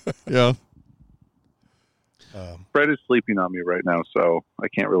 I point. was. Yeah. Fred is sleeping on me right now, so I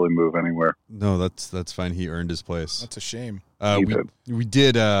can't really move anywhere. No, that's fine. He earned his place. That's a shame. He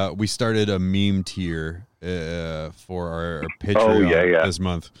We started a meme tier for our Patreon this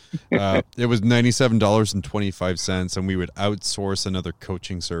month. It was $97.25, and we would outsource another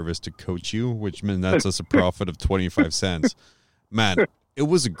coaching service to coach you, which meant that's us a profit of 25 cents. Man, it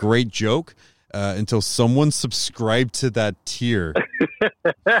was a great joke until someone subscribed to that tier.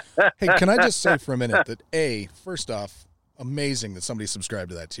 Hey, can I just say for a minute that first off, amazing that somebody subscribed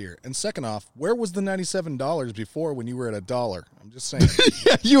to that tier, and second off, where was the $97 before when you were at $1? I'm just saying.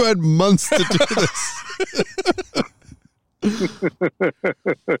 Yeah, you had months to do this.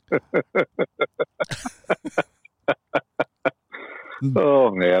 Oh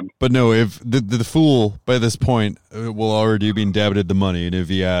man! But no, if the fool by this point will already been debited the money, and if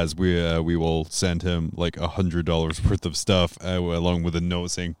he has, we will send him like $100 worth of stuff along with a note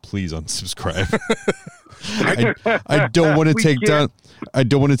saying, "Please unsubscribe." I don't want to take down. I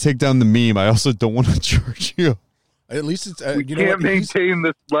don't want to take down the meme. I also don't want to charge you. At least it's We can't maintain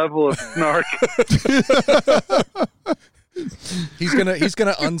this level of snark. He's gonna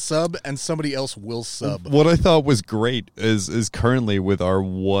unsub, and somebody else will sub. What I thought was great is currently with our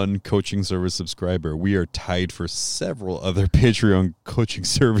one coaching service subscriber, we are tied for several other Patreon coaching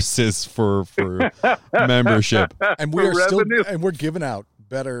services for membership, And we are revenue. still, and we're giving out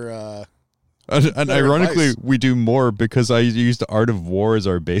better. and ironically, advice. we do more because I used Art of War as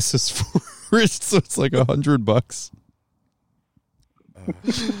our basis for it, so it's like $100.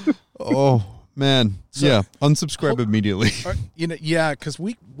 Oh. Man, So- yeah, unsubscribe immediately. Because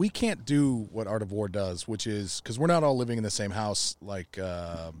we can't do what Art of War does, which is because we're not all living in the same house like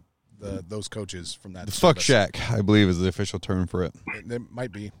those coaches from that. The fuck service. shack, I believe, is the official term for it. It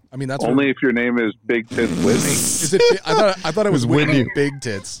might be. I mean, that's Only if your name is Big Tits Whitney. Is it? I thought it was Whitney Big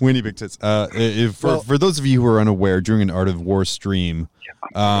Tits. Winnie Big Tits. For those of you who are unaware, during an Art of War stream,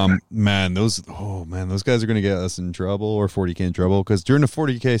 those guys are going to get us in trouble or 40K in trouble because during a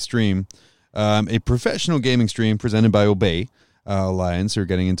 40K stream, a professional gaming stream presented by Obey Alliance, who are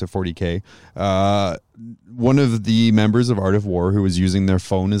getting into 40K, one of the members of Art of War who was using their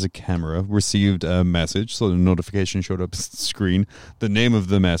phone as a camera received a message, so the notification showed up on the screen. The name of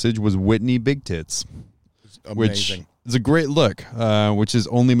the message was Whitney Big Tits. Which Amazing. is a great look, which is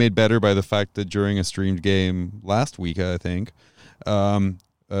only made better by the fact that during a streamed game last week, I think,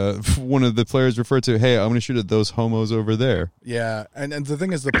 one of the players referred to, "Hey, I'm going to shoot at those homos over there." Yeah, and the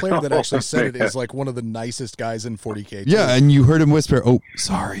thing is, the player that actually said it is like one of the nicest guys in 40K. Yeah, and you heard him whisper, "Oh,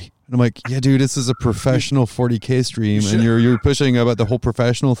 sorry." And I'm like, "Yeah, dude, this is a professional 40K stream, and you're pushing about the whole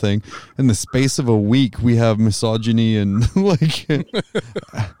professional thing. In the space of a week, we have misogyny and like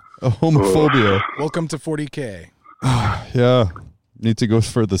a homophobia." Welcome to 40K. Yeah, need to go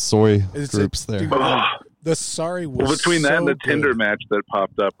for the soy groups there. Dude, the sorry was Well, between that and the so Tinder good. match that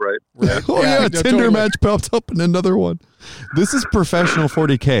popped up, right? Right. Oh yeah, no, Tinder totally. match popped up in another one. This is professional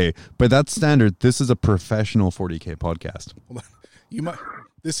 40K. By that standard, this is a professional 40K podcast. You might.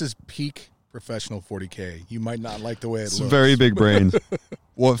 This is peak professional 40K. You might not like the way it It's looks. very big brain.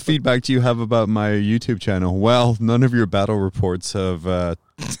 What feedback do you have about my YouTube channel? Well, none of your battle reports have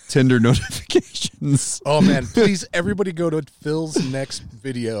Tinder notifications. Oh man, please everybody go to Phil's next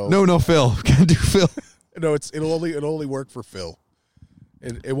video. No, Phil. Can't do Phil. No, it'll only work for Phil.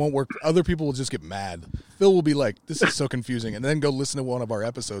 It won't work. Other people will just get mad. Phil will be like, "This is so confusing," and then go listen to one of our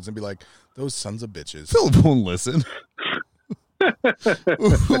episodes and be like, "Those sons of bitches." Phil won't listen.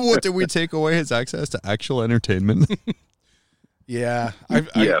 What, did we take away his access to actual entertainment? Yeah.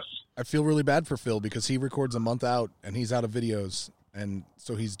 Yes. I feel really bad for Phil because he records a month out and he's out of videos, and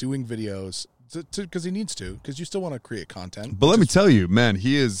so he's doing videos because he needs to, because you still want to create content. But let me tell you, man,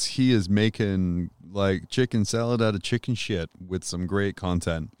 he is making like chicken salad out of chicken shit with some great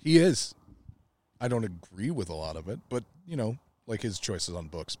content. He is. I don't agree with a lot of it, but like his choices on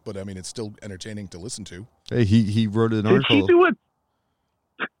books. But I mean, it's still entertaining to listen to. Hey, he wrote an article.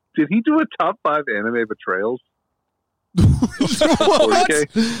 Did he do a top 5 anime betrayals? What?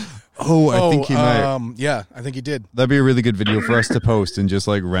 I think he might. Yeah, I think he did. That'd be a really good video for us to post, and just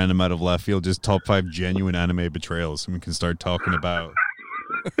like random out of left field, just top 5 genuine anime betrayals, and we can start talking about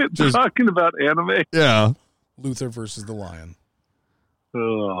talking about anime. Yeah, Luther versus the Lion.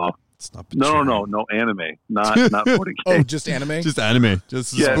 Oh. It's not No, anime, not 40K. Oh, just anime. Just anime.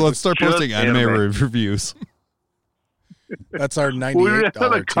 Let's start posting anime reviews. That's our $98 We're out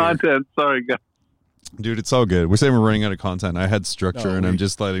of tier. content. Sorry, guys. Dude, it's all good. We're saying we're running out of content. I had structure, and I'm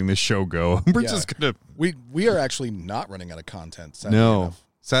just letting this show go. We're just gonna. We are actually not running out of content.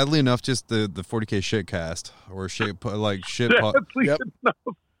 Sadly enough, just the 40K shitcast or shit. Sadly enough.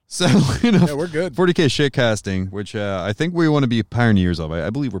 Sadly enough, yeah, we're good. 40K shitcasting, which I think we want to be pioneers of. I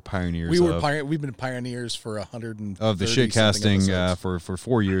believe we're pioneers. We've been pioneers for 130 of the shitcasting for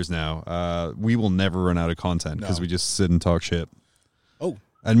 4 years now. We will never run out of content because we just sit and talk shit. Oh.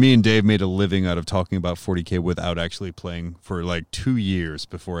 And me and Dave made a living out of talking about 40K without actually playing for like 2 years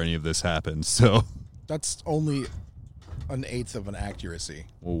before any of this happened. So that's only an eighth of an accuracy.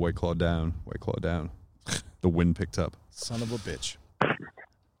 Well, White Claw down. The wind picked up. Son of a bitch.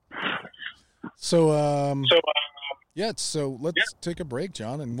 So let's take a break,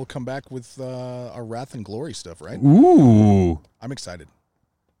 John, and we'll come back with our Wrath and Glory stuff, right? Ooh. I'm excited.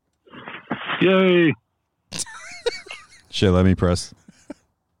 Yay. Shit, let me press.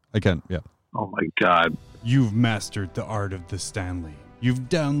 I can, yeah. Oh my God. You've mastered the art of the Stanley. You've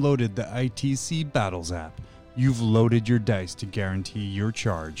downloaded the ITC Battles app. You've loaded your dice to guarantee your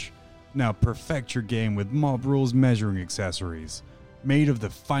charge. Now perfect your game with Mob Rules measuring accessories. Made of the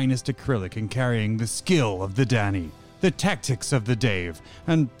finest acrylic and carrying the skill of the Danny, the tactics of the Dave,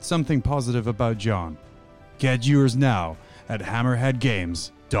 and something positive about John. Get yours now at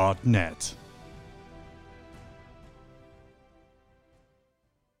hammerheadgames.net.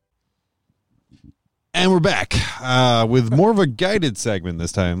 And we're back with more of a guided segment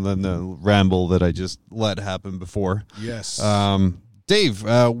this time than the ramble that I just let happen before. Yes. Dave,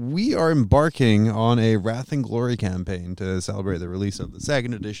 we are embarking on a Wrath and Glory campaign to celebrate the release of the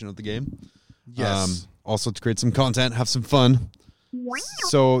second edition of the game. Yes. Also to create some content, have some fun.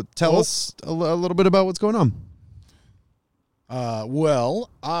 So tell us a little bit about what's going on. Well,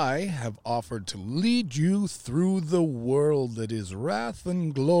 I have offered to lead you through the world that is Wrath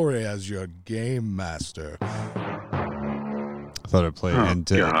and Glory as your game master. I thought I'd play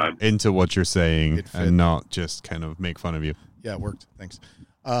into what you're saying and not just kind of make fun of you. Yeah, it worked. Thanks.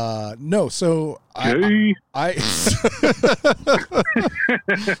 No, so Hey. I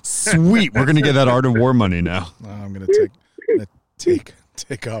Sweet, we're gonna get that Art of War money now. I'm gonna take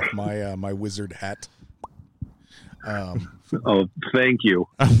off my wizard hat. Oh, thank you.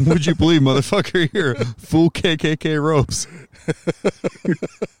 Would you believe, motherfucker? Here, full KKK ropes.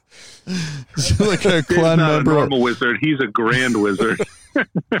 Like a He's clan not member. a normal wizard. He's a grand wizard.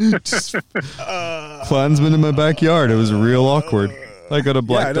 Klansman in my backyard. It was real awkward. I got a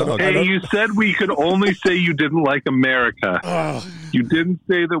black dog. Hey, you said we could only say you didn't like America. You didn't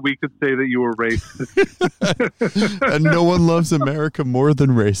say that we could say that you were racist. And no one loves America more than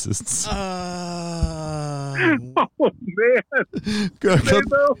racists. Oh, man.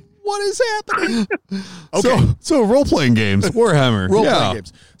 What is happening? Okay. So role-playing games. Warhammer. Role-playing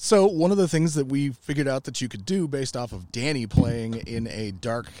games. So one of the things that we figured out that you could do based off of Danny playing in a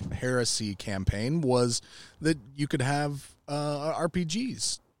Dark Heresy campaign was that you could have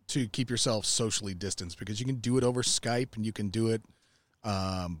RPGs to keep yourself socially distanced, because you can do it over Skype and you can do it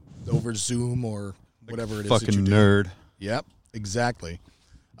over Zoom or whatever it is. Fucking nerd. Yep, exactly.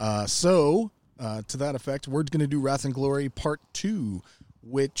 So to that effect, we're going to do Wrath and Glory Part 2,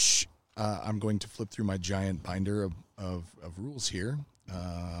 which I'm going to flip through my giant binder of rules here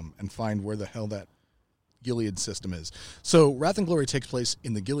and find where the hell that Gilead system is. So Wrath and Glory takes place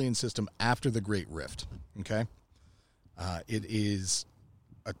in the Gilead system after the Great Rift. Okay, it is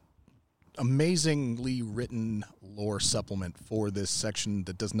an amazingly written lore supplement for this section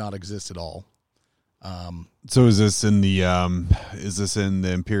that does not exist at all. So is this in the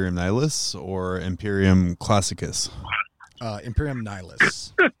Imperium Nihilus or Imperium Classicus? Imperium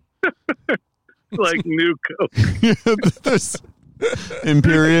Nihilus. Like New Coke. There's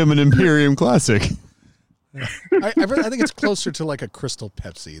Imperium and Imperium Classic. I think it's closer to like a Crystal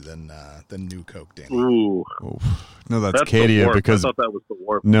Pepsi than New Coke, Danny. Ooh. No, that's the Cadia warp. because I thought that was the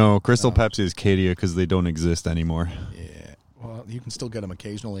warp. no, Crystal Pepsi is Cadia because they don't exist anymore. Yeah. Well, you can still get them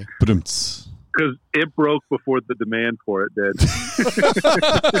occasionally. Ba-dum-ts. Because it broke before the demand for it did.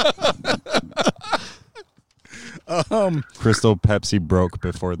 Crystal Pepsi broke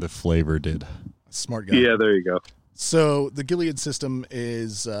before the flavor did. Smart guy. Yeah, there you go. So the Gilead system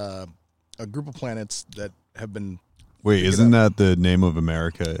is a group of planets that have been. Wait, isn't that the name of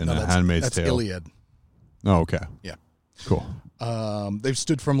America in A Handmaid's that's Tale? Iliad. Oh, okay. Yeah. Cool. They've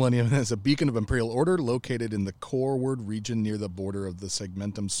stood for millennium as a beacon of imperial order located in the Coreward region near the border of the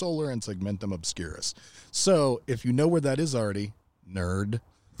Segmentum Solar and Segmentum Obscurus. So, if you know where that is already, nerd.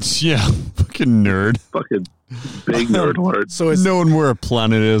 Yeah, fucking nerd. Fucking big nerd alert. So it's Knowing where a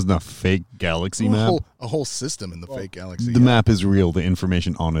planet is in a fake galaxy map. a whole system in the fake galaxy. The map is real. The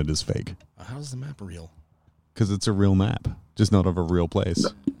information on it is fake. How's the map real? Because it's a real map, just not of a real place.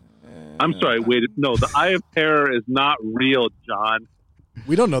 I'm sorry, wait. No, the Eye of Terror is not real, John.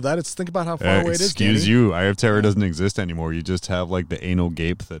 We don't know that. Think about how far away it is. Excuse Danny. you. Eye of Terror doesn't exist anymore. You just have like the anal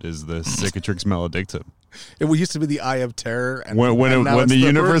gape that is the Cicatrix maledictum. It used to be the Eye of Terror, and When now the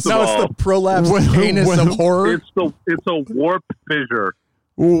universe now it's the prolapsed anus of horror. It's a warp fissure.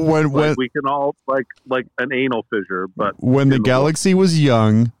 When We can all like an anal fissure, but when the galaxy was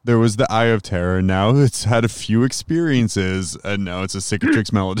young, there was the Eye of Terror. Now it's had a few experiences, and now it's a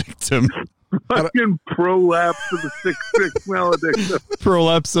Cicatrix maledictum. fucking prolapse of the 6-6 maledictum.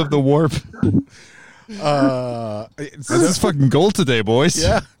 Prolapse of the warp. This is fucking gold today, boys.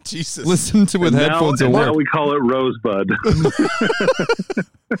 Yeah, Jesus. Listen to with headphones and now warp. we call it Rosebud.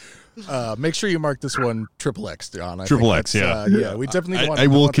 Make sure you mark this one XXX, John. Triple X, yeah. Yeah, we definitely want I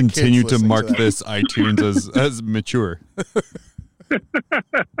will want the kids continue to listening mark that. this iTunes as mature.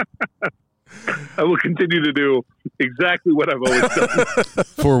 I will continue to do exactly what I've always done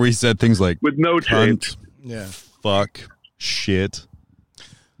Before we said things like with no change. cunt, Yeah. fuck, shit,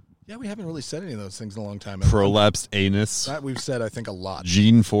 Yeah, we haven't really said any of those things in a long time. prolapsed anus, That we've said, I think, a lot.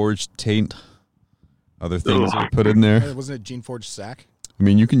 gene forged taint, other things are put in there. Wasn't it Gene Forge Sack? I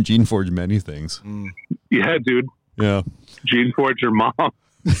mean, you can gene forge many things. Yeah, dude. Yeah. Gene Forge your mom.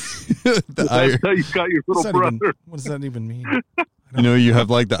 The That's how you got your little brother. What does that even mean? You know, you have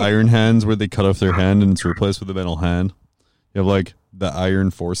like the iron hands where they cut off their hand and it's replaced with a metal hand. You have like the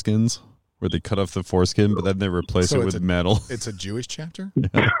iron foreskins where they cut off the foreskin, but then they replace it with metal. It's a Jewish chapter?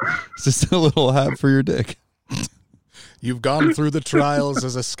 It's just a little hat for your dick. You've gone through the trials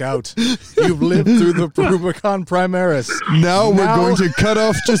as a scout. You've lived through the Rubicon Primaris. Now we're going to cut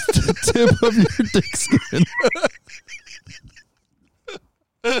off just the tip of your dick skin.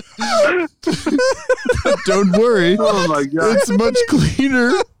 Don't worry. Oh my god! It's much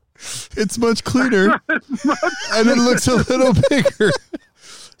cleaner. It's much cleaner. And it looks a little bigger.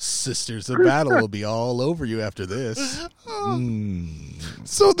 Sisters of Battle will be all over you after this.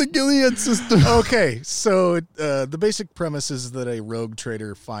 So the Gilead system. Okay, so the basic premise is that a rogue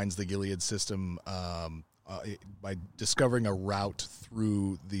trader finds the Gilead system by discovering a route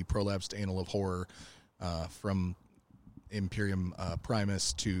through the prolapsed anal of horror from Imperium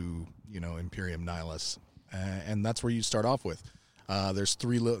Primus to Imperium Nihilus, and that's where you start off with. There's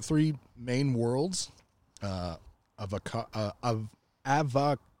three main worlds of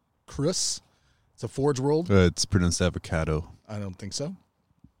Avacrus. It's a forge world. It's pronounced avocado. I don't think so.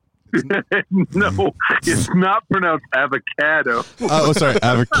 No, it's not pronounced avocado. Oh, sorry,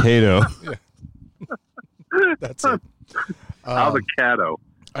 avocado. That's it. Avocado.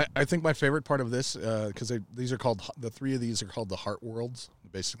 I think my favorite part of this, because these are called, the three of these are called the Heart Worlds,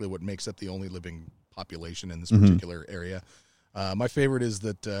 basically what makes up the only living population in this particular area. My favorite is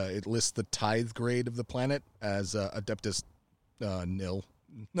that it lists the tithe grade of the planet as Adeptus Nil,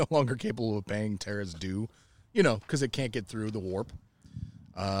 no longer capable of paying Terra's due, because it can't get through the warp.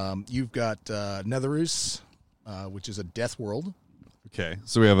 You've got Netherus, which is a death world. Okay,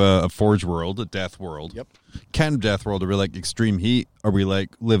 so we have a forge world, a death world. Yep. Kind of death world. Are we like extreme heat? Are we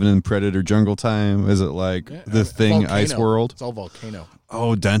like living in Predator jungle time? Is it like the Thing volcano. ice world? It's all volcano.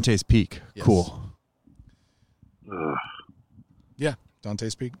 Oh, Dante's Peak. Yes. Cool. Yeah,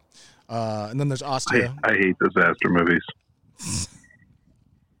 Dante's Peak. And then there's Ostia. I hate disaster movies.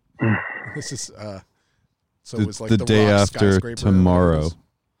 This is so The- it was like the day rock after skyscraper tomorrow.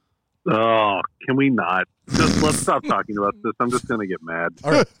 Oh, can we not? Let's stop talking about this. I'm just gonna get mad.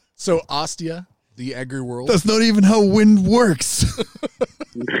 All right. So Ostia the Agri World. That's not even how wind works.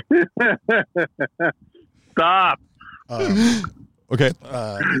 Stop. Okay.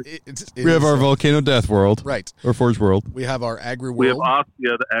 We have our Volcano Death World. Right. Or Forge World. We have our Agri We have World.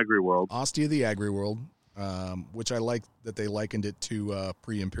 Ostia, the Agri World. Ostia, the Agri World, which I like that they likened it to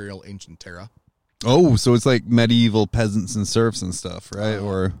pre-Imperial Ancient Terra. Oh, so it's like medieval peasants and serfs and stuff, right?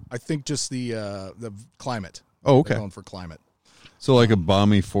 Or I think just the climate. oh, okay. They're going for climate. So like a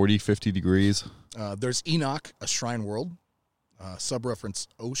balmy 40, 50 degrees. There's Enoch, a shrine world. Sub-reference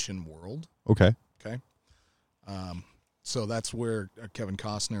Ocean World. Okay. Okay. So that's where Kevin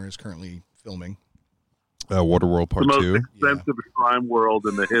Costner is currently filming. Waterworld Part The most 2. expensive shrine world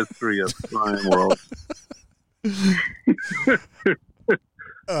in the history of shrine world.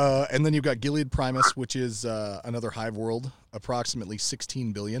 And then you've got Gilead Primus, which is another hive world. Approximately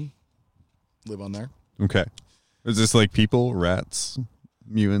 16 billion live on there. Okay. Is this like people, rats,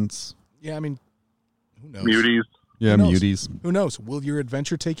 mutants? Yeah, I mean, who knows? Muties, Yeah, Who knows? muties. Who knows? Will your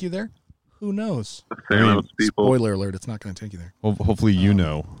adventure take you there? Who knows? Thanos people. Spoiler alert, it's not going to take you there. Hopefully you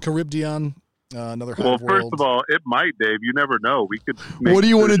know. Charybdion, another hive Well, world. first of all, it might, Dave. You never know. We could. What do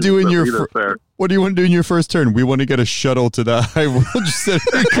you want to do in your there? What do you want to do in your first turn? We want to get a shuttle to that high world you said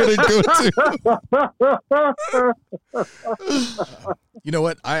we couldn't go to. You know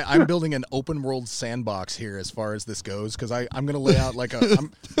what? I'm building an open world sandbox here as far as this goes because I'm going to lay out like a.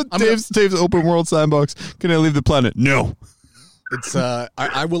 Dave's open world sandbox. Can I leave the planet? No. It's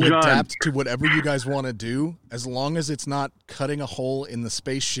I will John. adapt to whatever you guys want to do as long as it's not cutting a hole in the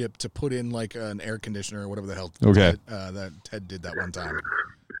spaceship to put in like an air conditioner or whatever the hell. Okay. That Ted did that one time.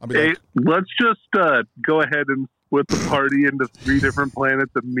 I'll be Hey, like, let's just go ahead and split the party into 3 different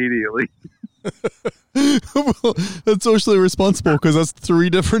planets immediately. Well, that's socially responsible because that's 3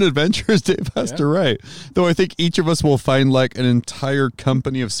 different adventures Dave has Yeah. to write. Though I think each of us will find like an entire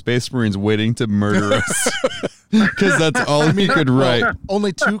company of Space Marines waiting to murder us because that's all he could write.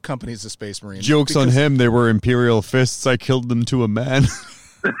 only 2 companies of Space Marines. Jokes on because- him. They were Imperial fists. I killed them to a man.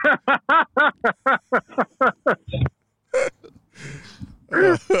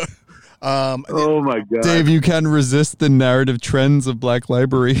 Oh my god, Dave, you can resist the narrative trends of Black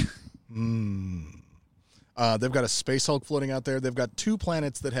Library. They've got a Space Hulk floating out there. They've got 2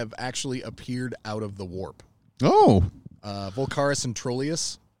 planets that have actually appeared out of the warp. Oh, Volcaris and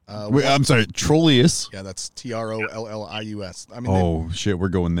Trollius. wait, I'm sorry, Trollius. Yeah, that's Trollius. I mean, Oh shit, we're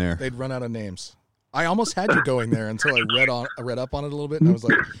going there. they'd run out of names. I almost had you going there until I read up on it a little bit, and I was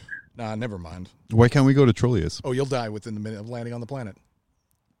like, nah, never mind. Why can't we go to Trollius? Oh, you'll die within the minute of landing on the planet.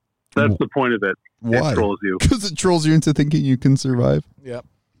 that's the point of it. Why? It trolls you. Because it trolls you into thinking you can survive. Yep,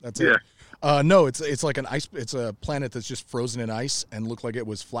 that's Yeah. it. No, it's like an ice. It's a planet that's just frozen in ice and looked like it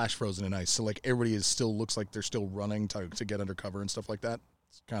was flash frozen in ice. So like everybody is still looks like they're still running to get under cover and stuff like that.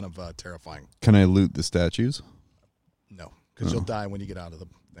 It's kind of terrifying. Can I loot the statues? No, because you'll die when you get out of the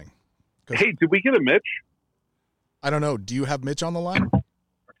thing. Hey, did we get a Mitch? I don't know. Do you have Mitch on the line?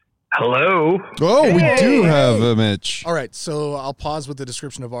 Hello. Oh, we do have a Mitch. All right, so I'll pause with the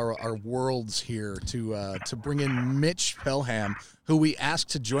description of our worlds here to bring in Mitch Pelham, who we asked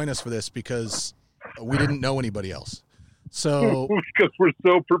to join us for this because we didn't know anybody else. So, Because we're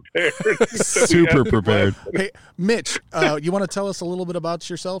so prepared. Super prepared. hey, Mitch, you want to tell us a little bit about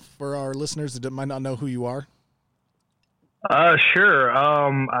yourself for our listeners that might not know who you are? Sure.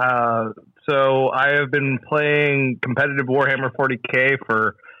 So I have been playing competitive Warhammer 40K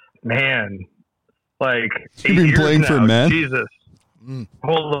for, man, like 8 You've been years playing now. for men? Jesus.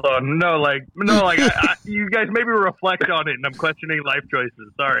 Hold on. No, you guys maybe reflect on it, and I'm questioning life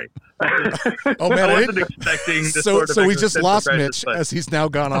choices. Sorry. Oh man, I wasn't expecting this so sort of we just lost crisis, Mitch but- as he's now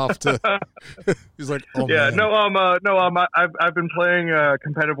gone off to. He's like, oh Yeah, man. I've been playing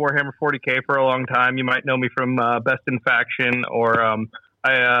competitive Warhammer 40K for a long time. You might know me from Best in Faction, or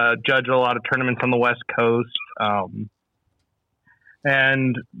I judge a lot of tournaments on the West Coast.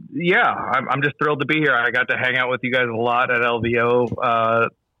 And yeah, I'm just thrilled to be here. I got to hang out with you guys a lot at LVO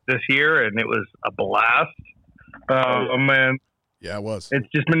this year, and it was a blast. Man, Yeah, it was. it's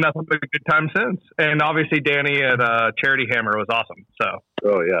just been nothing but a good time since. And obviously, Danny at Charity Hammer was awesome. So.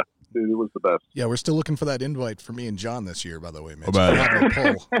 Oh yeah, dude, it was the best. Yeah, we're still looking for that invite for me and John this year, by the way, Mitch. about We're having a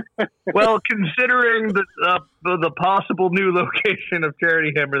poll. Well, considering the possible new location of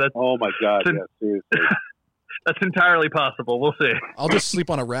Charity Hammer, Oh my god, yeah, seriously. that's entirely possible. We'll see. I'll just sleep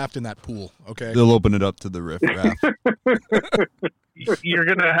on a raft in that pool, okay? They'll open it up to the riff raft. You're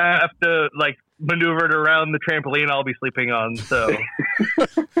gonna have to maneuver it around the trampoline I'll be sleeping on. So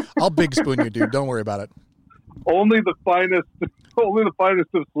I'll big spoon you, dude. Don't worry about it. Only the finest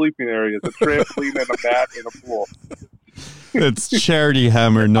of sleeping areas: a trampoline and a mat in a pool. It's Charity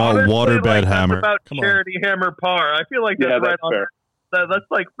Hammer, not Honestly, Waterbed like, Hammer. That's about Come on. Charity Hammer par. I feel like that's right that's on. fair. That's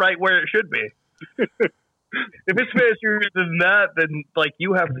like right where it should be. If it's fancier than that, then like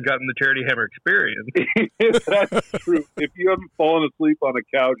you haven't gotten the Charity Hammer experience. That's true. If you haven't fallen asleep on a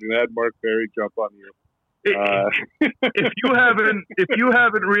couch and had Mark Perry jump on you, If you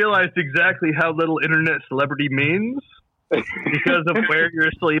haven't realized exactly how little internet celebrity means because of where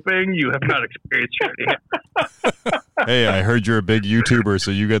you're sleeping, you have not experienced Charity Hammer. Hey, I heard you're a big YouTuber,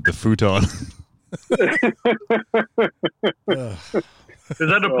 so you get the futon. Is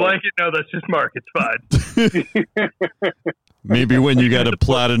that a blanket? No, that's just Mark. It's fine. Maybe when you get a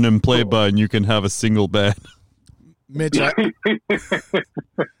platinum play button, you can have a single bed. Mitch, I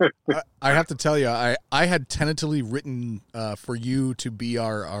have to tell you, I had tentatively written for you to be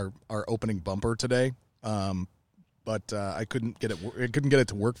our opening bumper today, but I couldn't get it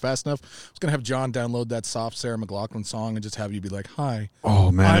to work fast enough. I was gonna have John download that soft Sarah McLachlan song and just have you be like, "Hi."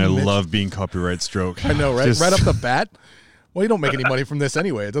 Oh man, I Mitch. love being copyright stroke. I know, right? Just- Right off the bat. Well, you don't make any money from this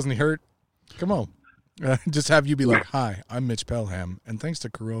anyway. It doesn't hurt. Come on. Just have you be like, "Hi, I'm Mitch Pelham, and thanks to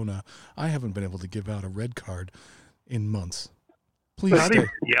Corona, I haven't been able to give out a red card in months. Please Not stay." even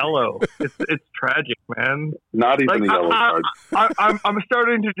yellow. It's tragic, man. not even Like, a yellow card. I'm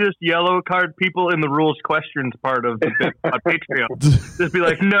starting to just yellow card people in the rules questions part of the on Patreon. Just be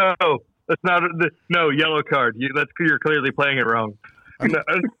like, no, that's not no yellow card. You're clearly playing it wrong.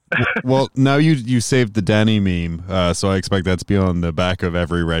 Well, now you saved the Danny meme, so I expect that to be on the back of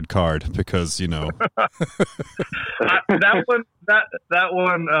every red card because that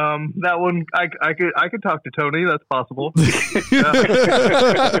one. I could talk to Tony. That's possible.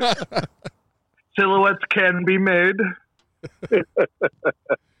 Silhouettes can be made.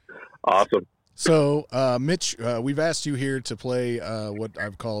 Awesome. So, Mitch, we've asked you here to play what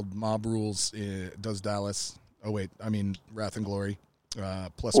I've called Mob Rules Does Dallas. Oh, wait, I mean Wrath and Glory.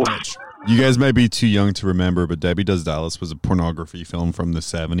 Plus Mitch. You guys might be too young to remember, but Debbie Does Dallas was a pornography film from the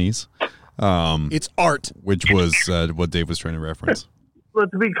 70s. It's art. Which was what Dave was trying to reference.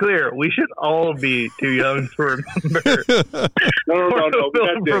 Let's be clear. We should all be too young to remember. No.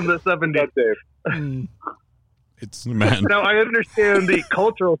 Film from the 70s. That's Dave. It's Man. Now, I understand the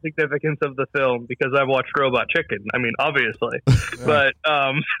cultural significance of the film because I've watched Robot Chicken. I mean, obviously. But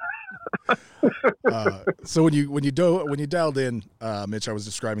so when you dialed in, Mitch, I was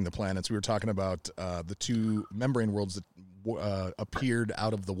describing the planets. We were talking about the two membrane worlds that appeared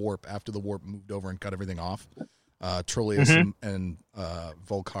out of the warp after the warp moved over and cut everything off. Trolleus and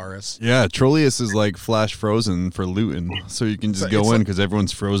Volcaris. Yeah, Trolleus is like flash frozen for looting, so you can just go in because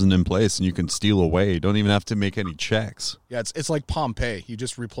everyone's frozen in place and you can steal away. You don't even have to make any checks. Yeah, it's like Pompeii. You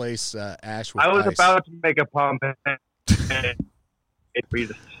just replace ash with I was ice. about to make a Pompeii. You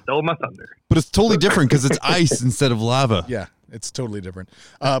just stole my thunder. But it's totally different because it's ice instead of lava. Yeah, it's totally different.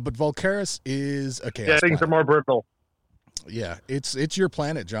 But Volcaris is a chaos Yeah, things planet. are more brittle. Yeah, it's your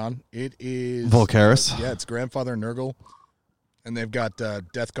planet, John. It is Volcaris? yeah, it's Grandfather Nurgle, and they've got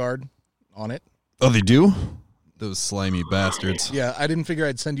Death Guard on it. Oh, they do? Those slimy bastards. Yeah, I didn't figure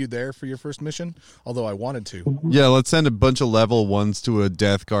I'd send you there for your first mission, although I wanted to. Yeah, let's send a bunch of level 1s to a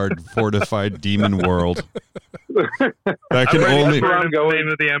Death Guard fortified demon world. That can only... In the name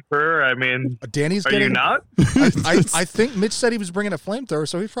of the Emperor. I mean, Danny's are getting. you not? I think Mitch said he was bringing a flamethrower,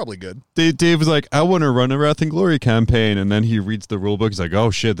 so he's probably good. Dave was like, I want to run a Wrath and Glory campaign. And then he reads the rule book. He's like, oh,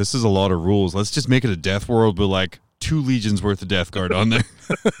 shit, this is a lot of rules. Let's just make it a death world with like 2 legions worth of Death Guard on there.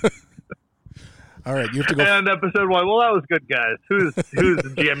 All right, you have to go. And episode 1. Well, that was good, guys. Who's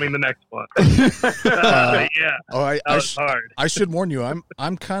GMing the next one? Yeah. Oh, That was hard. I should warn you,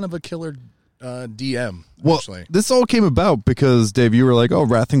 I'm kind of a killer DM. Well, Actually. this all came about because, Dave, you were like, oh,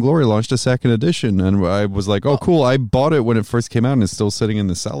 Wrath and Glory launched a 2nd edition. And I was like, oh, cool. I bought it when it first came out and it's still sitting in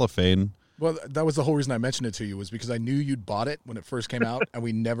the cellophane. Well, that was the whole reason I mentioned it to you, was because I knew you'd bought it when it first came out, and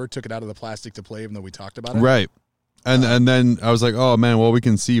we never took it out of the plastic to play, even though we talked about it. Right. And then I was like, oh, man, well, we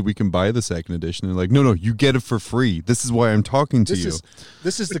can see we can buy the 2nd edition. And like, no, you get it for free. This is why I'm talking to you.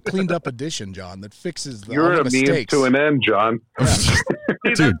 This is the cleaned up edition, John, that fixes all You're the a means mistakes. to an end, John. See,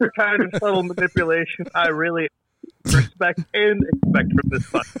 that's the kind of subtle manipulation I really respect and expect from this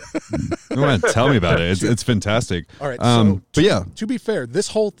podcast. No, man, tell me about it. It's fantastic. All right, but yeah. To be fair, this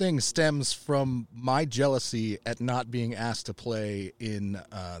whole thing stems from my jealousy at not being asked to play in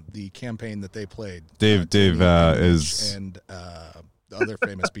the campaign that they played. Dave is and the other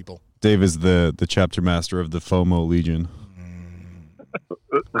famous people. Dave is the chapter master of the FOMO Legion.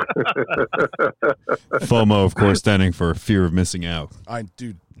 FOMO, of course, standing for fear of missing out. I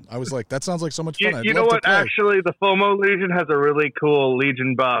I was like, that sounds like so much fun. You know what? Actually, the FOMO Legion has a really cool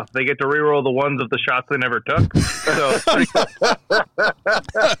Legion buff. They get to reroll the ones of the shots they never took. So it's pretty cool.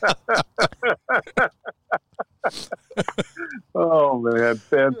 Oh man,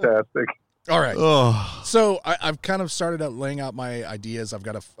 fantastic! All right. Oh, So I've kind of started out laying out my ideas. I've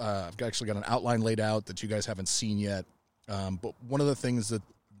actually got an outline laid out that you guys haven't seen yet. But one of the things that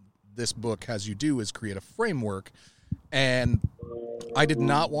this book has you do is create a framework, and I did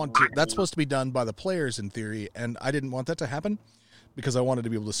not want to. That's supposed to be done by the players in theory, and I didn't want that to happen because I wanted to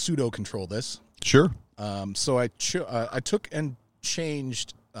be able to pseudo control this. sure. So I took and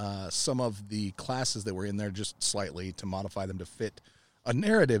changed some of the classes that were in there just slightly to modify them to fit a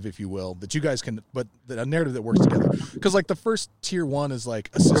narrative, if you will, that you guys can, but a narrative that works together. Because like the first tier 1 is like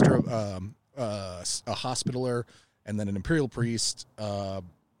a sister, a hospitaler, and then an imperial priest, an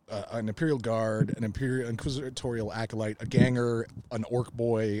imperial guard, an imperial inquisitorial acolyte, a ganger, an orc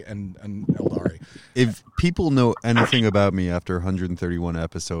boy, and an Eldari. If people know anything about me after 131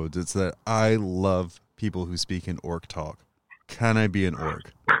 episodes, it's that I love people who speak in orc talk. Can I be an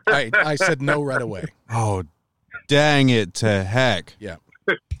orc? I said no right away. Oh, dang it to heck. Yeah.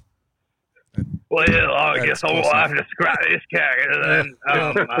 Well, I guess I'll have to scrap this character then.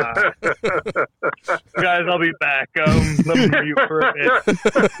 Guys, I'll be back. Let me mute for a bit.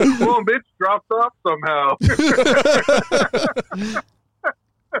 Well, bitch dropped off somehow.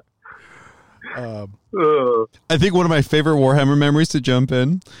 I think one of my favorite Warhammer memories to jump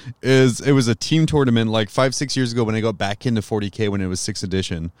in is it was a team tournament like 5-6 years ago when I got back into 40K when it was 6th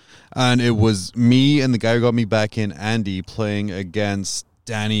edition. And it was me and the guy who got me back in, Andy, playing against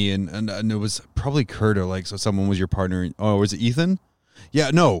Danny and it was probably Kurt or like, so someone was your partner. Oh, was it Ethan?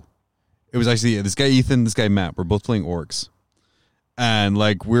 Yeah, no. It was actually this guy Ethan, this guy Matt. We're both playing orcs. And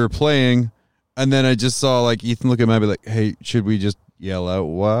like we were playing and then I just saw like Ethan look at Matt and be like, hey, should we just yell out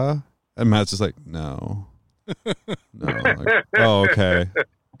what? And Matt's just like, no. Like, oh, okay.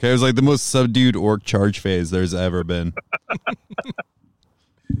 Okay, it was like the most subdued orc charge phase there's ever been.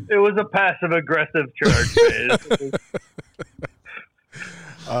 It was a passive-aggressive charge phase.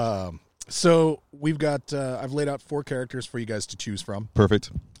 So we've got, I've laid out 4 characters for you guys to choose from.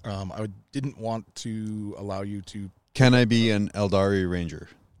 Perfect. I didn't want to allow you to. Can I be an Eldari Ranger?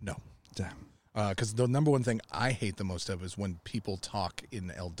 No. Damn. Because the number one thing I hate the most of is when people talk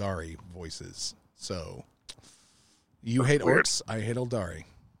in Eldari voices. So you hate orcs, I hate Eldari.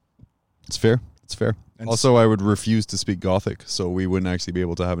 It's fair. It's fair. And also, I would refuse to speak Gothic, so we wouldn't actually be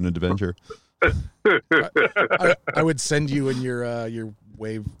able to have an adventure. I would send you and your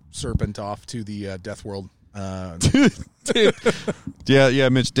wave serpent off to the Death World. Yeah,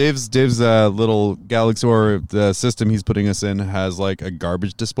 Mitch. Dave's little Galaxor, the system he's putting us in, has like a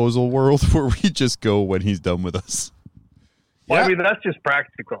garbage disposal world where we just go when he's done with us. Well, Yeah. I mean, that's just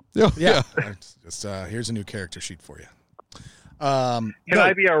practical. Yeah. Just, here's a new character sheet for you. Can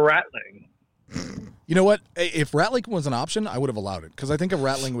I be a ratling? You know what? If Ratling was an option, I would have allowed it because I think a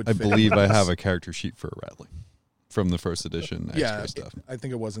Ratling would I fit. believe I have a character sheet for a Rattling from the first edition extra stuff. I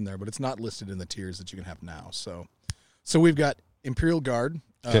think it was in there, but it's not listed in the tiers that you can have now. So we've got Imperial Guard,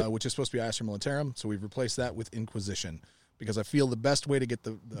 which is supposed to be Astra Militarum. So we've replaced that with Inquisition because I feel the best way to get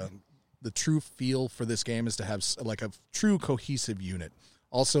the true feel for this game is to have like a true cohesive unit.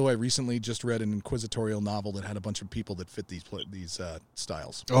 Also, I recently just read an inquisitorial novel that had a bunch of people that fit these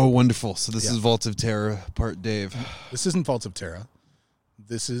styles. Oh, wonderful. So this is Vaults of Terra part Dave. This isn't Vaults of Terra.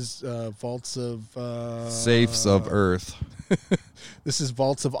 This is Vaults of... Safes of Earth. This is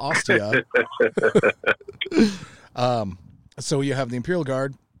Vaults of Ostia. So you have the Imperial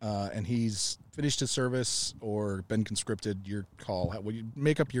Guard, and he's finished his service or been conscripted. Your call. You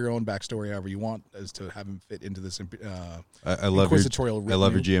make up your own backstory however you want as to have him fit into this I love inquisitorial your, I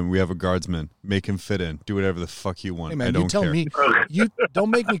love your GM. We have a guardsman. Make him fit in. Do whatever the fuck you want. Hey man, I don't you tell care. me. You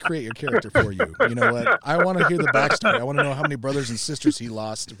don't make me create your character for you. You know what? I want to hear the backstory. I want to know how many brothers and sisters he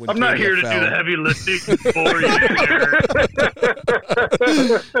lost. When I'm not here to do the heavy lifting for you.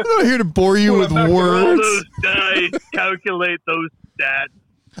 I'm not here to bore you with Roll words. those dice, calculate those stats.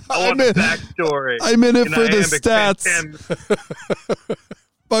 I want a backstory. I'm in it in for the iambic stats. pentameter.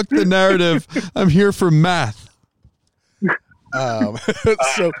 Fuck the narrative. I'm here for math. So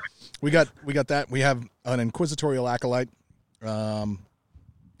we got that. We have an inquisitorial acolyte. It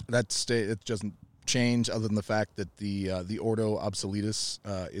doesn't change other than the fact that the Ordo Obsoletus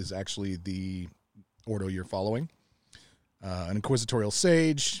is actually the Ordo you're following. An inquisitorial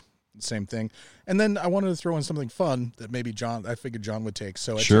sage, same thing. And then I wanted to throw in something fun that maybe I figured John would take.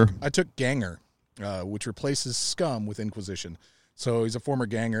 So I took Ganger, which replaces Scum with Inquisition. So he's a former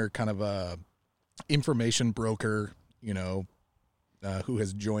Ganger, kind of a information broker, who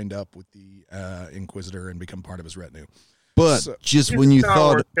has joined up with the Inquisitor and become part of his retinue. But So- just when you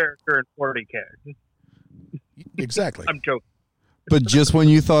thought, character in 40K. Exactly. I'm joking. but just when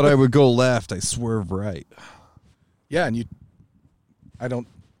you thought I would go left, I swerve right. Yeah, and I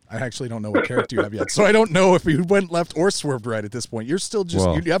actually don't know what character you have yet, so I don't know if you went left or swerved right at this point. You're still just,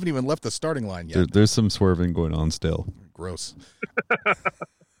 Well, you haven't even left the starting line yet. There's some swerving going on still. Gross.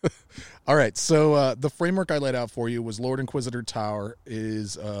 All right, so the framework I laid out for you was Lord Inquisitor Tower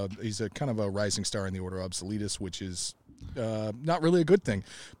he's a kind of a rising star in the Order of Obsoletus, which is not really a good thing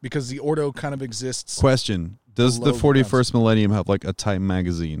because the Ordo kind of exists. Question: does the below the 41st Millennium have like a Time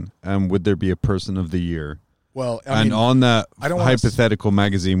magazine? And would there be a Person of the Year? Well, And on that I don't wanna hypothetical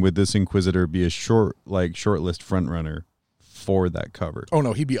magazine, would this Inquisitor be a shortlist front runner for that cover? Oh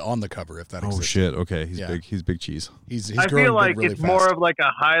no, he'd be on the cover if that Oh existed. shit! Okay, he's Yeah. big. He's big cheese. He's I growing feel like big really it's fast. more of like a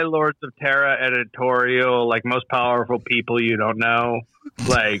High Lords of Terra editorial, like most powerful people you don't know,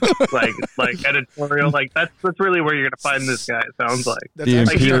 like editorial. Like that's really where you're gonna find this guy. It sounds like That's The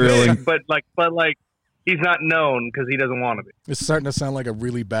actually- Imperial- but he's not known because he doesn't want to be. It's starting to sound like a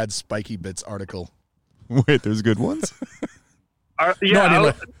really bad Spiky Bits article. Wait, there's good ones. Yeah, No, I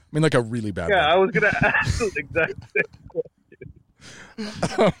I mean like a really bad yeah, one. I was gonna ask exactly.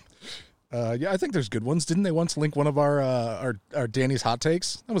 Yeah, I think there's good ones. Didn't they once link one of our Danny's hot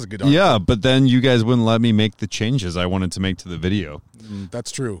takes? That was a good article. Yeah, but then you guys wouldn't let me make the changes I wanted to make to the video.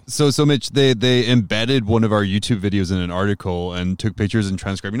 That's true. So Mitch, they embedded one of our YouTube videos in an article and took pictures and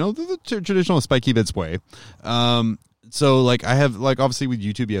transcribed. You know, the traditional Spiky Bits way. So like I have like obviously with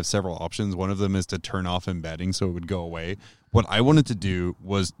YouTube you have several options. One of them is to turn off embedding so it would go away. What I wanted to do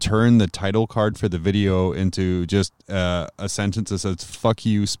was turn the title card for the video into just a sentence that says "fuck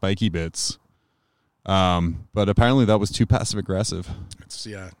you, Spiky Bits." But apparently that was too passive aggressive.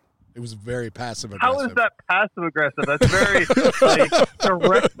 It was very passive How aggressive. is that passive aggressive? That's very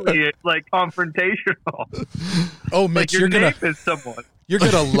directly confrontational. Oh, Mitch, Like your you're name gonna is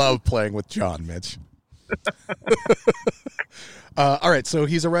someone. love playing with John, Mitch. All right, so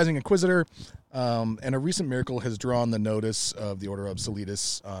he's a rising Inquisitor, and a recent miracle has drawn the notice of the Order of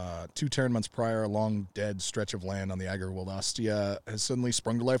Obsoletus. 2 Terran months prior, a long-dead stretch of land on the Agar world Ostia has suddenly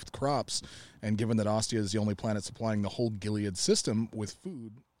sprung to life with crops, and given that Ostia is the only planet supplying the whole Gilead system with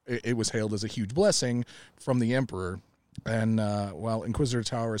food, it was hailed as a huge blessing from the Emperor. And while Inquisitor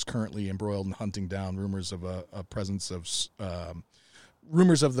Tower is currently embroiled in hunting down rumors of the presence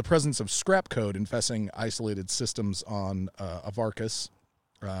of scrap code infesting isolated systems on Avarkus,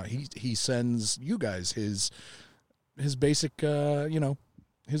 he sends you guys his basic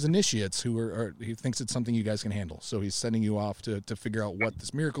his initiates who are he thinks it's something you guys can handle. So he's sending you off to figure out what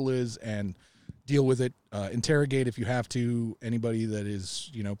this miracle is and deal with it. Interrogate if you have to anybody that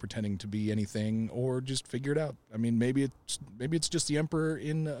is pretending to be anything, or just figure it out. I mean, maybe it's just the Emperor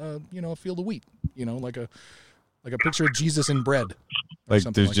in a field of wheat. Like a picture of Jesus in bread. Like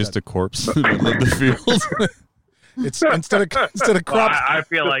there's like just that. a corpse in the middle of the field. It's instead of Well, crops. I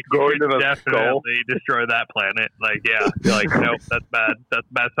feel like Going you to the definitely destroy that planet. Like, yeah, you're like, nope, that's bad. That's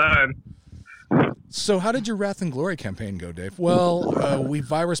a bad sign. So how did your Wrath and Glory campaign go, Dave? Well, we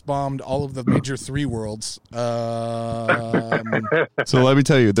virus bombed all of the major 3 worlds. So let me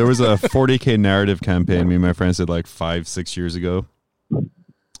tell you, there was a 40K narrative campaign me and my friends did like 5-6 years ago.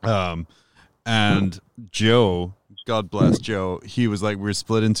 And Joe, God bless Joe, he was like, we're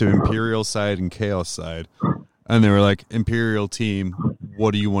split into Imperial side and Chaos side. And they were like, Imperial team,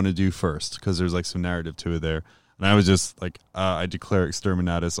 what do you want to do first? Because there's like some narrative to it there. And I was just like, I declare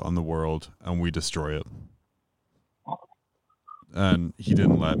exterminatus on the world and we destroy it. And he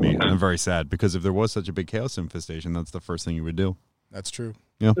didn't let me. And I'm very sad because if there was such a big chaos infestation, that's the first thing you would do. That's true.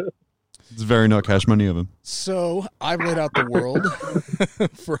 Yeah. It's very not cash money of him. So I've laid out the world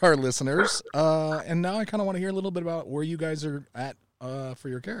for our listeners. And now I kind of want to hear a little bit about where you guys are at for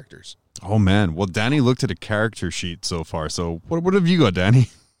your characters. Oh, man. Well, Danny looked at a character sheet so far. So what have you got, Danny?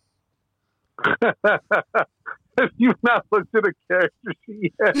 Have you not looked at a character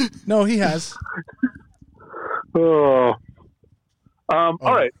sheet yet? No, he has. Oh. All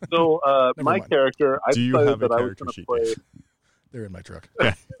right. So Never my mind. character, I Do you decided have a that I was character going to sheet? play. They're in my truck.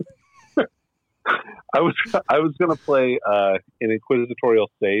 I was going to play an inquisitorial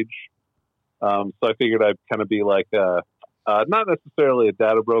sage. So I figured I'd kind of be like not necessarily a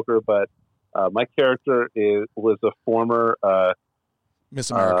data broker, but my character was a former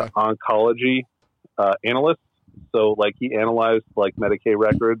Miss America. oncology analyst. So like he analyzed like Medicaid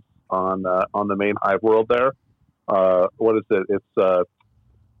records on the main hive world there. What is it? It's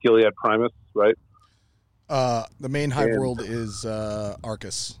Gilead Primus, right? The main hive world is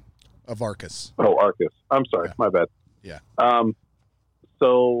Arcus. Of Arcus. Oh, Arcus. I'm sorry, Yeah. my bad. Yeah.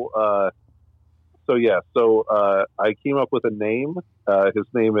 I came up with a name. His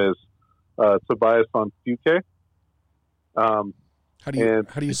name is Tobias Fonfuke. How do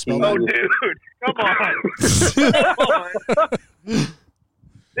you spell that? Oh, dude, come on.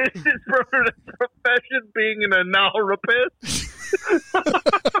 This is for the profession being an analrapist.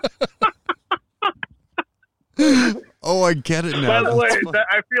 Oh, I get it now. By the way, That's fun.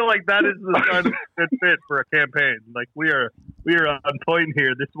 I feel like that is the kind of good fit for a campaign. Like we are on point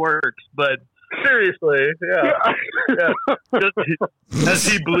here. This works, but seriously, yeah. Has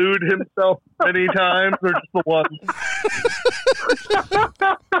he blued himself many times, or just the one?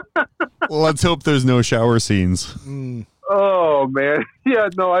 Well, let's hope there's no shower scenes. Oh man, yeah,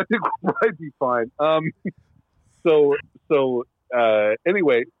 no, I think we might be fine.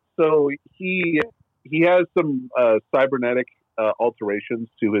 Anyway, so he has some cybernetic alterations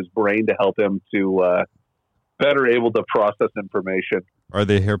to his brain to help him to better able to process information. Are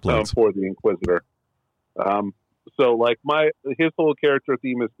they hair plates? For the Inquisitor. His whole character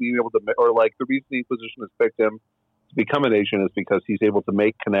theme is being able to, or like the reason the Inquisition has picked him to become an agent is because he's able to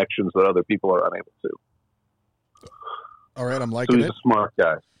make connections that other people are unable to. All right, I'm liking so he's it. a smart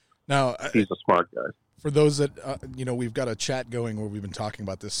guy. Now, he's a smart guy. For those that, we've got a chat going where we've been talking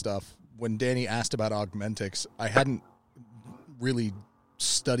about this stuff. When Danny asked about Augmentics, I hadn't really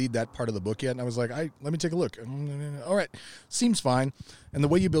studied that part of the book yet, and I was like, let me take a look. All right, seems fine. And the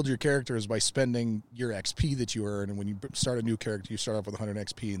way you build your character is by spending your XP that you earn, and when you start a new character, you start off with 100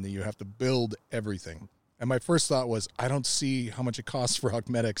 XP, and then you have to build everything. And my first thought was, I don't see how much it costs for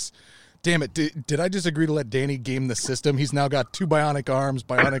Augmentics. Damn it, did I just agree to let Danny game the system? He's now got 2 bionic arms,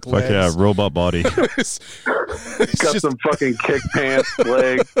 bionic legs. Fuck yeah, robot body. He's got some fucking kick pants,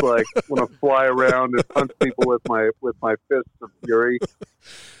 legs, like want to fly around and punch people with my fists of fury.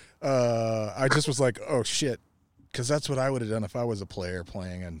 I just was like, oh shit, because that's what I would have done if I was a player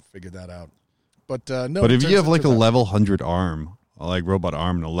playing and figured that out. But no. But if you have like a level 100 arm, like robot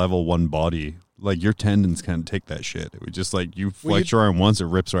arm, and a level 1 body, like your tendons can't take that shit. It would just like you flex your arm once, it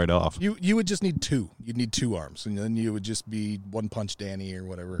rips right off. You would just need 2. You'd need 2 arms, and then you would just be One Punch Danny or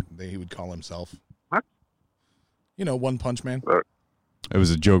whatever he would call himself. What? One Punch Man. It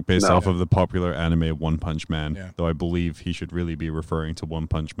was a joke based off of the popular anime One Punch Man, yeah. Though I believe he should really be referring to One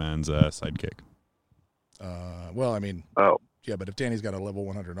Punch Man's sidekick. Well, I mean, yeah, but if Danny's got a level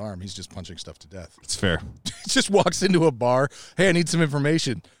 100 arm, he's just punching stuff to death. It's fair. He just walks into a bar. Hey, I need some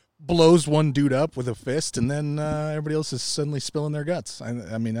information. Blows one dude up with a fist, and then everybody else is suddenly spilling their guts.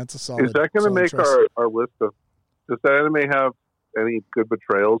 I mean, that's a solid. Is that going to make our list of? Does that anime have any good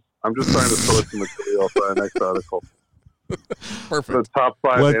betrayals? I'm just trying to source some material for our next article. Perfect. The top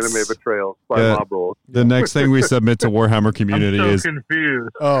 5 anime betrayals by mob rules. The next thing we submit to Warhammer community I'm so is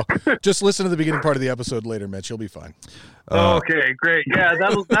confused. Oh, just listen to the beginning part of the episode later, Mitch. You'll be fine. Okay, great. Yeah,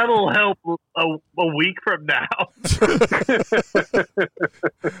 that'll help a week from now.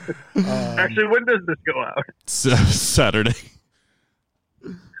 Actually, when does this go out? Saturday.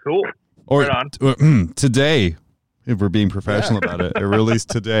 Cool. Or right on. Today, if we're being professional about it. It released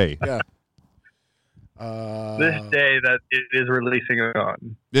today. Yeah. This day that it is releasing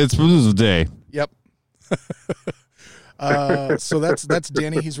on. It's the day. Yep. So that's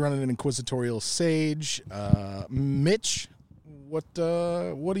Danny. He's running an Inquisitorial Sage. Mitch, what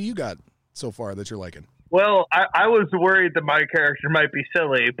do you got so far that you're liking? Well, I was worried that my character might be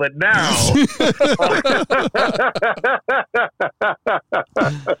silly, but now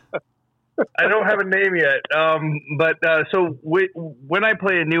I don't have a name yet. So when I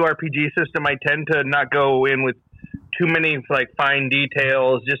play a new RPG system, I tend to not go in with too many fine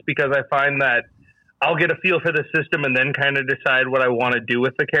details, just because I find that I'll get a feel for the system and then kind of decide what I want to do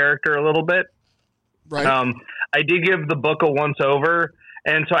with the character a little bit. Right. I did give the book a once over,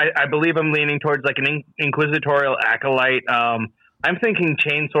 and so I believe I'm leaning towards an inquisitorial acolyte. I'm thinking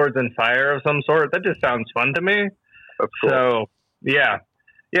chainswords and fire of some sort. That just sounds fun to me. That's cool. So yeah,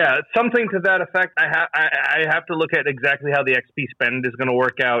 something to that effect. I have to look at exactly how the XP spend is going to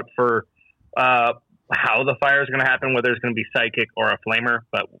work out for how the fire is going to happen, whether it's going to be psychic or a flamer,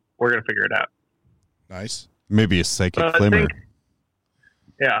 but we're going to figure it out. Nice. Maybe a psychic flamer.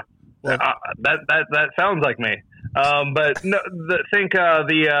 Yeah. Well, that sounds like me. But no,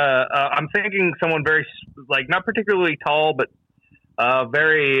 I'm thinking someone very not particularly tall, but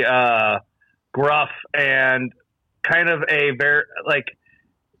very gruff and kind of a very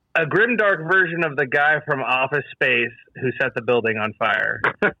a grimdark version of the guy from Office Space who set the building on fire.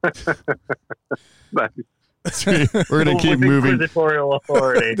 Nice. We're gonna keep moving. Inquisitorial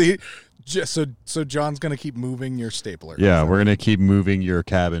authority. So John's gonna keep moving your stapler. Yeah, we're gonna keep moving your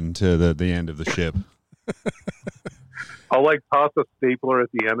cabin to the end of the ship. I'll like toss a stapler at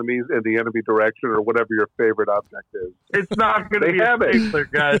the enemies in the enemy direction or whatever your favorite object is. It's not going to be a stapler,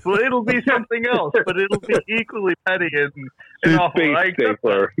 guys. Well, it'll be something else, but it'll be equally petty and awful. Space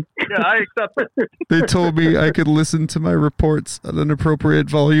stapler. Yeah, I accept it. They told me I could listen to my reports at an appropriate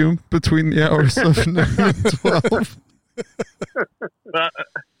volume between the hours of 9 and 12.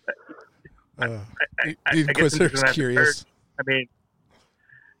 The Inquisitor's curious. I mean,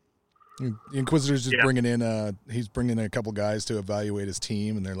 the Inquisitor's just bringing in. He's bringing in a couple guys to evaluate his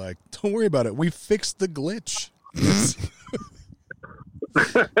team, and they're like, "Don't worry about it. We fixed the glitch."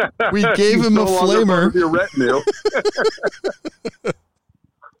 We gave him a flamer. Your retinue.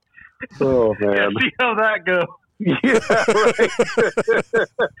 Oh man! See how that goes. Yeah,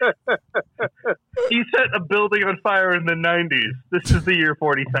 right. He set a building on fire in the 90s. This is the year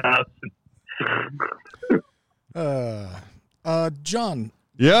 40,000. John.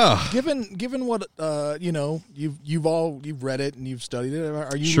 Yeah. Given what you've read it and you've studied it,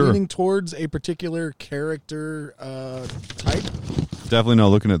 are you Sure. leaning towards a particular character type? Definitely not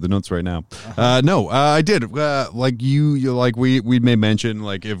looking at the notes right now. No, I did. Like we made mention,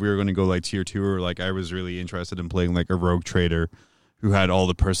 like if we were going to go like tier 2, or like I was really interested in playing like a rogue trader who had all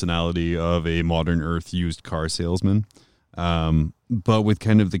the personality of a modern Earth used car salesman. But with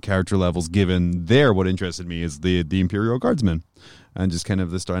kind of the character levels given there, what interested me is the Imperial Guardsman. And just kind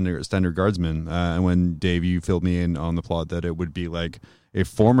of the standard guardsman. And when, Dave, you filled me in on the plot that it would be like a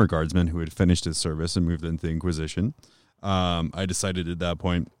former guardsman who had finished his service and moved into the Inquisition, I decided at that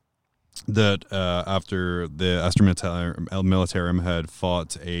point that after the Astra Militarum had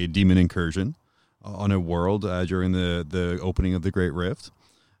fought a demon incursion on a world during the opening of the Great Rift,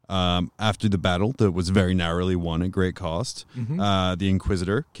 after the battle that was very narrowly won at great cost, the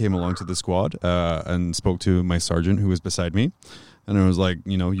Inquisitor came along to the squad and spoke to my sergeant who was beside me. And I was like,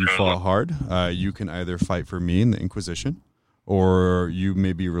 you fought hard. You can either fight for me in the Inquisition, or you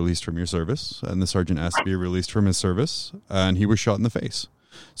may be released from your service. And the sergeant asked to be released from his service, and he was shot in the face.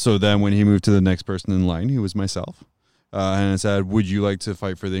 So then when he moved to the next person in line, he was myself. And I said, would you like to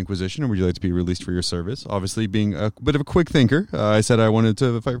fight for the Inquisition, or would you like to be released for your service? Obviously, being a bit of a quick thinker, I said I wanted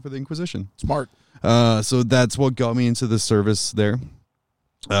to fight for the Inquisition. Smart. So that's what got me into the service there.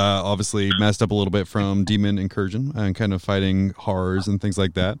 Obviously messed up a little bit from demon incursion and kind of fighting horrors and things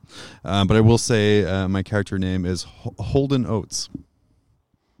like that. But I will say my character name is Holden Oates.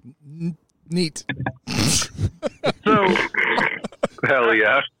 Neat. So, Hell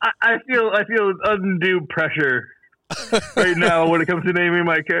yeah! I feel undue pressure right now when it comes to naming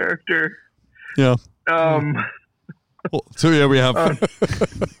my character. Yeah. So yeah, we have.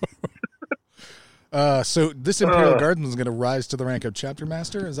 So this Imperial Guardsman is going to rise to the rank of chapter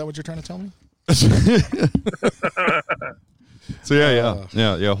master. Is that what you're trying to tell me? So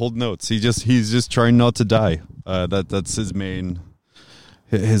yeah. Hold notes. He's just trying not to die. That's his main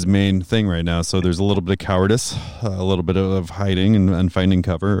thing right now. So there's a little bit of cowardice, a little bit of hiding and finding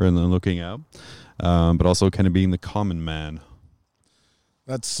cover and then looking out, but also kind of being the common man.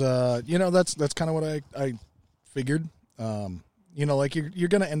 That's that's kind of what I figured. Like you're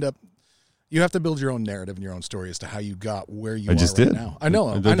going to end up. You have to build your own narrative and your own story as to how you got where you are right now. I know.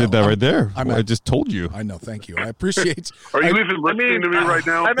 I did that right there. I just told you. I know. Thank you. I appreciate. Are you even listening to me right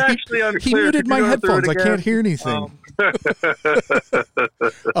now? I'm actually unclear. He muted my headphones. I can't hear anything.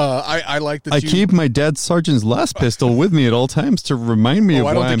 I like that. I keep my dead sergeant's last pistol with me at all times to remind me of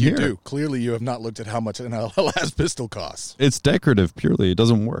why I'm here. Do. Clearly, you have not looked at how much a last pistol costs. It's decorative purely. It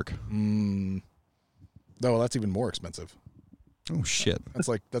doesn't work. No, well, that's even more expensive. Oh shit! That's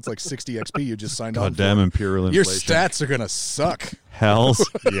like 60 XP you just signed on. Goddamn Imperial inflation. Your stats are gonna suck. Hells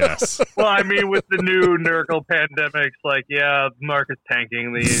yes. Well, I mean, with the new Nurgle pandemics, Mark is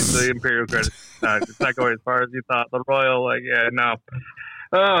tanking the Imperial credit. It's not going as far as you thought. The Royal, no.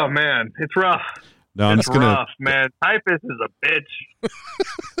 Oh man, it's rough. No, I'm it's just gonna. Rough, man. Typhus is a bitch.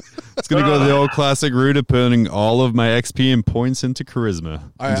 It's gonna go the old classic route of putting all of my XP and points into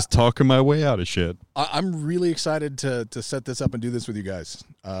charisma. I'm just talking my way out of shit. I'm really excited to set this up and do this with you guys.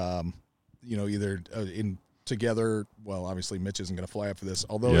 Either in together. Well, obviously Mitch isn't going to fly up for this.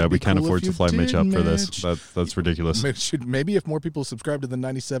 Although we can't afford to fly Mitch up for this. That's ridiculous. Maybe if more people subscribe to the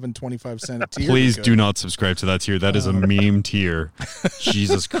 97.25 tier. Please do not subscribe to that tier. That is a meme tier.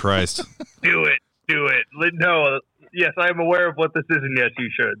 Jesus Christ. Do it. No. Yes, I am aware of what this is, and yes, you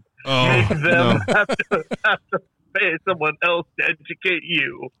should. Oh, Make them no. have to pay someone else to educate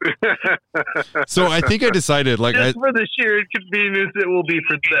you. So I think I decided, just for the sheer inconvenience it will be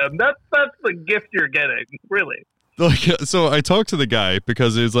for them. That's the gift you're getting, really. So I talked to the guy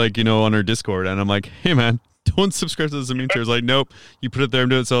because it was on our Discord, and I'm like, hey man, don't subscribe to the main tier. It's like, nope, you put it there, I'm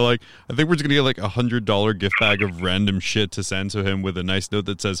doing it. So like, I think we're just gonna get like $100 gift bag of random shit to send to him with a nice note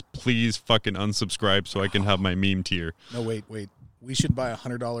that says, please fucking unsubscribe so I can have my meme tier. No, wait. We should buy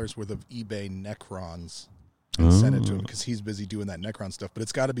 $100 worth of eBay Necrons and send it to him because he's busy doing that Necron stuff. But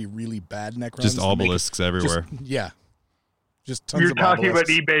it's got to be really bad Necrons. Just obelisks everywhere. Just tons You're of talking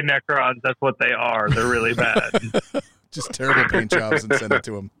obelisks. about eBay Necrons. That's what they are. They're really bad. Just terrible paint jobs and send it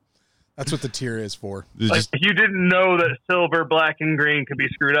to him. That's what the tier is for. Like, you didn't know that silver, black, and green could be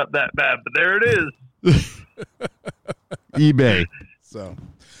screwed up that bad, but there it is. eBay. So,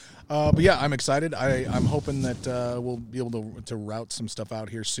 but yeah, I'm excited. I'm hoping that we'll be able to route some stuff out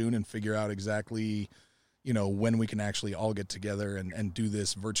here soon and figure out exactly, when we can actually all get together and do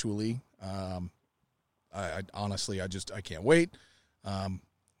this virtually. I honestly, I can't wait.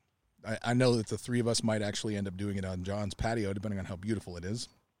 I know that the three of us might actually end up doing it on John's patio, depending on how beautiful it is.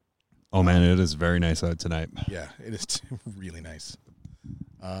 Oh man, it is very nice out tonight. Yeah, it is really nice.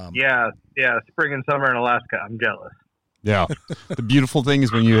 Yeah, spring and summer in Alaska. I'm jealous. Yeah, the beautiful thing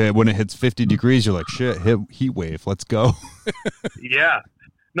is when it hits 50 degrees, you're like, shit, heat wave, let's go. Yeah,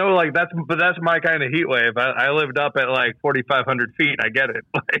 no, like that's my kind of heat wave. I lived up at like 4,500 feet. I get it.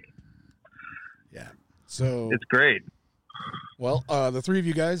 Like, yeah, so it's great. Well, the three of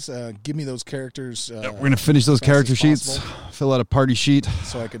you guys, give me those characters. We're going to finish those character sheets, fill out a party sheet.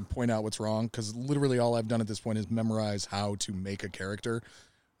 So I can point out what's wrong, because literally all I've done at this point is memorize how to make a character.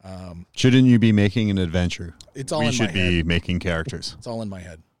 Shouldn't you be making an adventure? It's all in my head. We should be making characters. It's all in my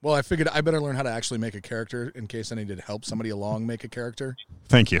head. Well, I figured I better learn how to actually make a character in case I needed to help somebody along make a character.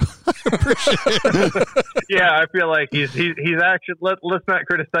 Thank you. Yeah, I feel like he's actually. Let's not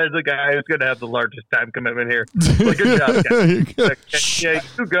criticize the guy who's going to have the largest time commitment here. Well, good job, guys. Yeah,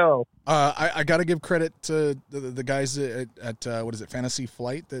 you go. I got to give credit to the guys at what is it, Fantasy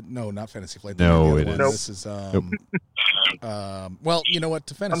Flight? Not Fantasy Flight. No, it is. Nope. This is well, you know what?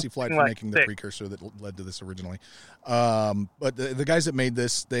 To Fantasy Flight for making the precursor that led to this originally. But the guys that made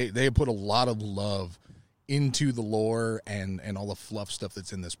this, they put a lot of love into the lore and all the fluff stuff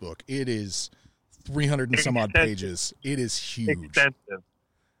that's in this book. It is 300 and some odd pages. It is huge. Extensive.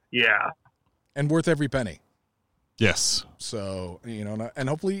 Yeah. And worth every penny. Yes. So, and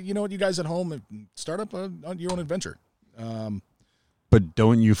hopefully, you guys at home start up your own adventure. But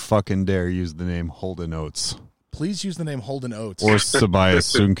don't you fucking dare use the name Holden Oates. Please use the name Holden Oates. Or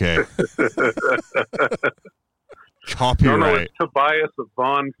Tobias Sunke. Copyright. No, it's Tobias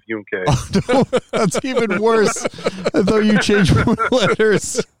Von Funke. Oh, no, that's even worse. I thought you changed more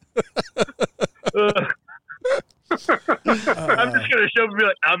letters. I'm just going to show him and be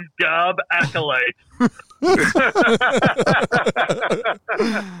like, I'm Gob Acolyte.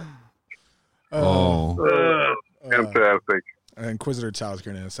 Fantastic. Inquisitor Tao is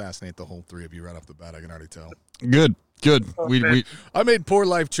going to assassinate the whole three of you right off the bat. I can already tell. Good. Okay. I made poor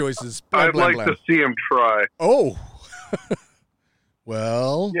life choices. I'd like to see him try. Oh.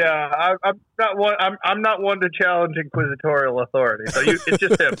 Well. Yeah, I'm not one to challenge inquisitorial authority. So it's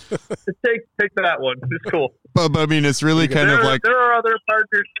just him. Just take that one. It's cool. But I mean, it's really kind of like there are other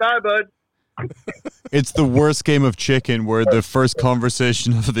partners. Bye, bud. It's the worst game of chicken where the first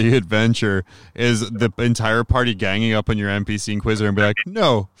conversation of the adventure is the entire party ganging up on your NPC Inquisitor and be like,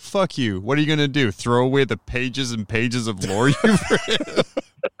 no, fuck you. What are you going to do? Throw away the pages and pages of lore you've written?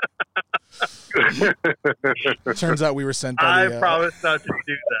 Turns out we were sent by I promise not to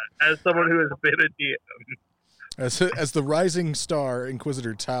do that. As someone who has been a DM. As the rising star,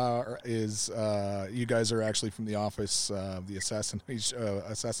 Inquisitor Tau is, you guys are actually from the office of the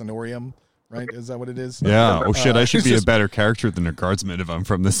Assassinorium, right? Is that what it is? Yeah. Oh shit! I should be a better character than a guardsman if I'm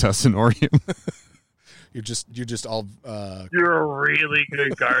from the Assassinorium. You're just all. You're a really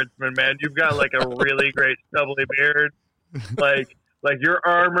good guardsman, man. You've got like a really great stubbly beard. Like your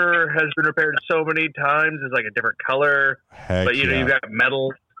armor has been repaired so many times. It's like a different color, but you've got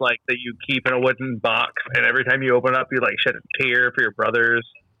metal like that you keep in a wooden box, and every time you open up, you like shed a tear for your brothers.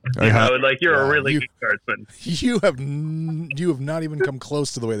 You're a really good guardsman. You have not even come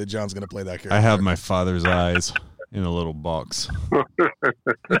close to the way that John's going to play that character. I have my father's eyes in a little box.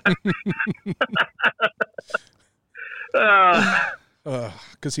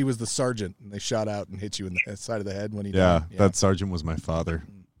 Because he was the sergeant, and they shot out and hit you in the side of the head when he died. Yeah, that sergeant was my father.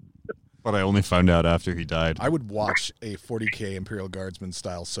 But I only found out after he died. I would watch a 40K Imperial Guardsman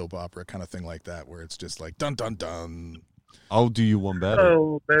style soap opera kind of thing like that, where it's just like dun dun dun. I'll do you one better.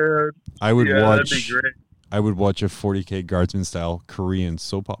 Oh man, I would watch. That'd be great. I would watch a 40K Guardsman style Korean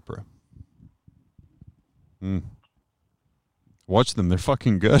soap opera. Watch them; they're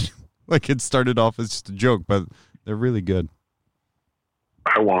fucking good. Like it started off as just a joke, but they're really good.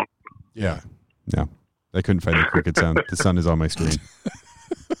 I won't. Yeah. I couldn't find the cricket sound. The sun is on my screen.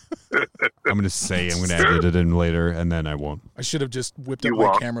 I'm going to say I'm going to edit it in later, and then I won't. I should have just whipped You up my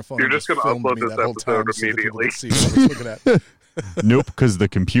won't. camera phone. You're and just gonna filmed upload me this that whole time episode so that people immediately. could see what I was looking at. Nope, because the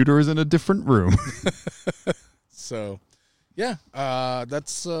computer is in a different room. So, yeah,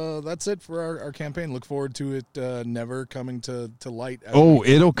 that's it for our campaign. Look forward to it never coming to light. Oh,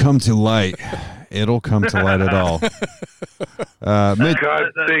 it'll come to light. It'll come to light at all. Mitch, God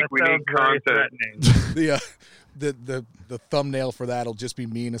sake, we need content. The thumbnail for that will just be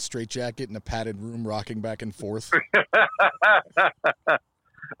me in a straitjacket in a padded room rocking back and forth.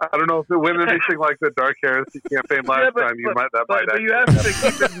 I don't know if it went anything like the Dark Heresy campaign last time. But you have to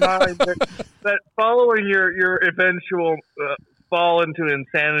keep in mind that following your eventual fall into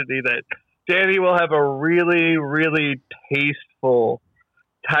insanity, that Danny will have a really, really tasteful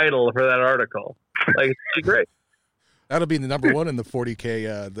title for that article. Like, it's great. That'll be the number one in the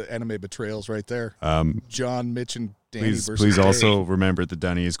 40K, the anime betrayals right there. John, Mitch, and Danny versus please Dave. also remember that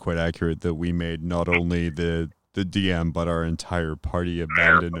Danny is quite accurate that we made not only the DM, but our entire party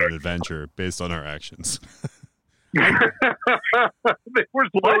abandon an adventure based on our actions. They were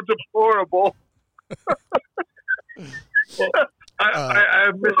so deplorable.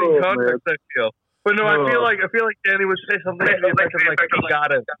 I'm missing context. I feel, but no, I feel like Danny would say something like he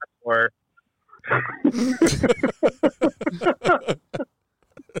got it, or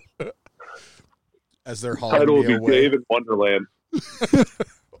as they're hauling Title will me be away. Dave in Wonderland.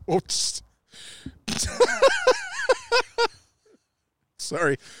 Oops.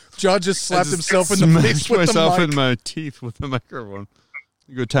 Sorry, John just slapped himself in the face with myself the mic. in my teeth with the microphone.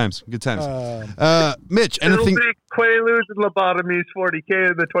 Good times. Good times. Mitch, it'll anything? be Quaaludes and lobotomies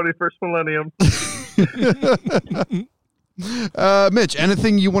 40K in the 21st millennium. Mitch,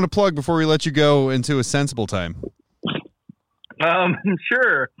 anything you want to plug before we let you go into a sensible time?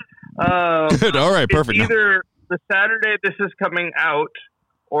 Sure. Good. All right. Perfect. Either the Saturday this is coming out,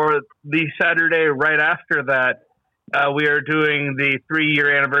 or the Saturday right after that, we are doing the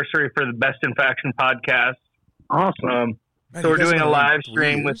 3-year anniversary for the Best in Faction podcast. Awesome. Man, So we're you guys doing have a been live 3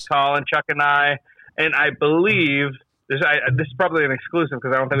 stream years? with Colin, Chuck, and I believe this is probably an exclusive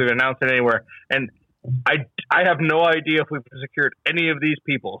because I don't think we've announced it anywhere. And I have no idea if we've secured any of these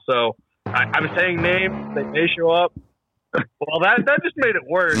people. So I'm saying names; they may show up. Well, that just made it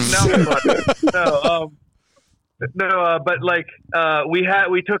worse. But like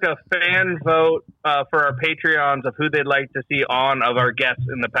we took a fan vote for our Patreons of who they'd like to see on of our guests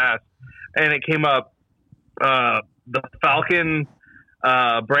in the past, and it came up the Falcon,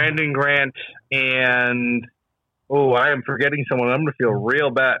 Brandon Grant, and I am forgetting someone. I'm gonna feel real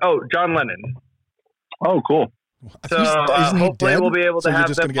bad. Oh, John Lennon. Oh, cool. So Isn't he hopefully dead? we'll be able So to you're have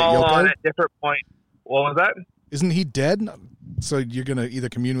just them gonna get all Yoko? on at different points. What was that? Isn't he dead? So you're gonna either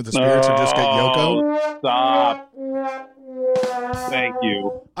commune with the spirits or just get Yoko? Stop. Thank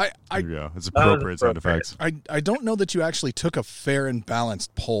you. There you go. It's appropriate sound effects. I don't know that you actually took a fair and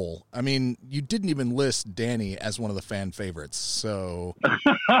balanced poll. I mean, you didn't even list Danny as one of the fan favorites. So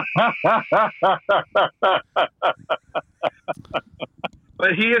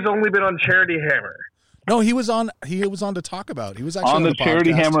But he has only been on Charity Hammer. no, he was on to talk about. He was actually On the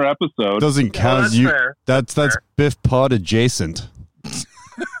Charity podcast. Hammer episode. Doesn't count. that's You. fair. That's fair. Biff Pod adjacent.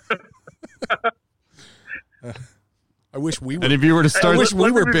 I wish we were. And if you were to I start, wish we let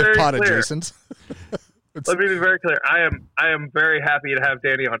me were be Biff very Pod clear. adjacent. Let me be very clear. I am very happy to have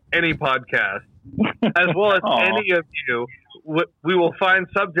Danny on any podcast, as well as Aw. any of you. We will find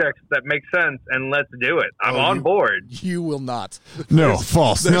subjects that make sense, and let's do it. I'm Oh, on board. You will not. no,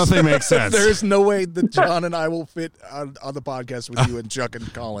 false. Nothing makes sense. There's no way that John and I will fit on the podcast with you and Chuck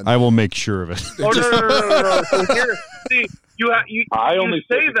and Colin. I will make sure of it. Oh no! So here, see, you I only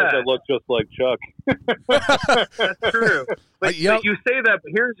say because that. I look just like Chuck. That's true. But you say that,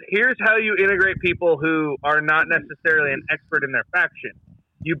 but here's how you integrate people who are not necessarily an expert in their faction.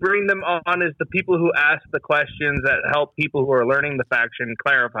 You bring them on as the people who ask the questions that help people who are learning the faction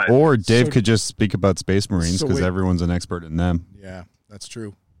clarify. Or Dave So- could just speak about Space Marines So because wait. everyone's an expert in them. Yeah, that's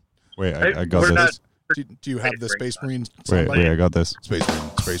true. Wait, Hey, I got we're this. Do you have the Space Marines? Wait, I got this. Space Marine,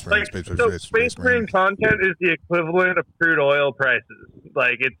 Space Marine, Like, Space so Marine, Space Marine content is the equivalent of crude oil prices.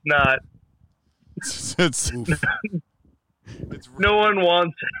 Like, it's not. It's No one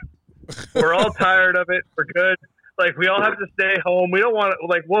wants it. We're all tired of it. We're good. Like, we all have to stay home. We don't want to,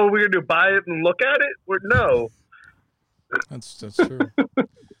 like, what are we going to do? Buy it and look at it? No. That's true.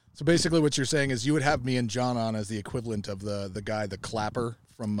 So basically, what you're saying is you would have me and John on as the equivalent of the guy, the Clapper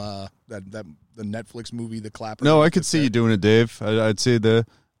from the Netflix movie, The Clapper. no, I could see you doing it, Dave. I'd say the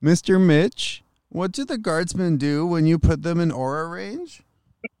Mr. Mitch. What do the guardsmen do when you put them in aura range?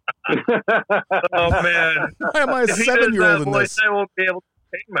 Oh man! Why am I a If he does 7-year-old that in voice, this? I won't be able to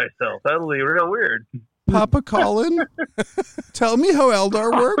take myself. That'll be real weird. Papa Colin, tell me how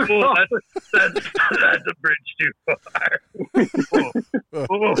Eldar works. Oh, that's a bridge too far.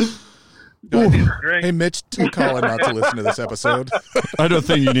 Oh. Drink. Hey, Mitch, tell Colin not to listen to this episode. I don't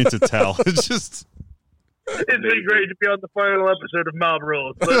think you need to tell. It's just. It'd be great to be on the final episode of Mob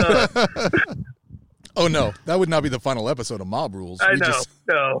Rules. But, Oh, no. That would not be the final episode of Mob Rules. I We know. just-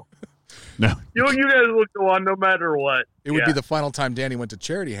 No. No. You guys will go on no matter what. It would be the final time Danny went to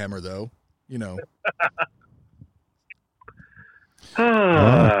Charity Hammer, though. You know.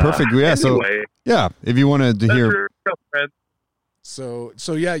 Perfect. Yeah. So, Anyway, yeah, if you wanted to that's hear. your girlfriend. So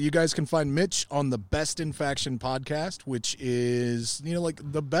yeah, you guys can find Mitch on the Best in Faction podcast, which is, you know, like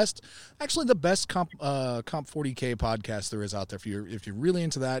the best comp 40K podcast there is out there. If you're really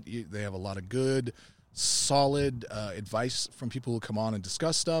into that, they have a lot of good, solid advice from people who come on and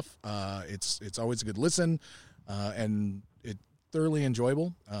discuss stuff. It's always a good listen, and it's thoroughly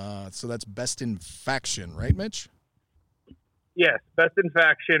enjoyable. So that's Best in Faction, right, Mitch? Yes, Best in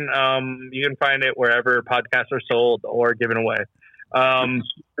Faction. You can find it wherever podcasts are sold or given away.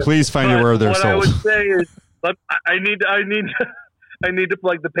 Please find it where they're what I sold. would say is, I need to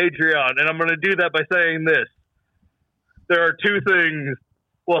plug the Patreon, and I'm going to do that by saying this: there are three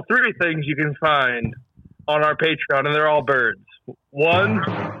things you can find on our Patreon, and they're all birds. One is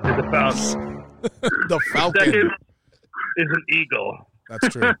a falcon. The Falcon. Second is an eagle. That's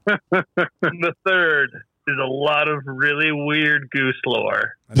true. And the third is a lot of really weird goose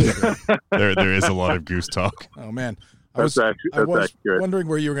lore. That's true. There is a lot of goose talk. Oh man, I That's was accurate. wondering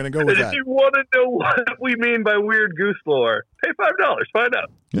where you were going to go And with if that. you want to know what we mean by weird goose lore, pay $5. Find out.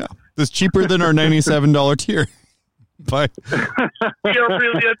 Yeah. That's cheaper than our $97 tier. But You're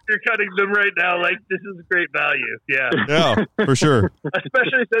really undercutting them right now. Like, this is great value. Yeah. yeah, for sure.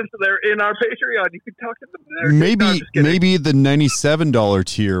 Especially since they're in our Patreon. You can talk to them there. No, I'm just kidding. Maybe the $97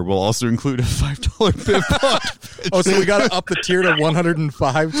 tier will also include a $5 bib pod. Oh, so we got to up the tier to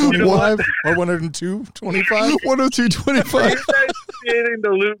 105.25 or 102.25? 102.25. Are you guys creating the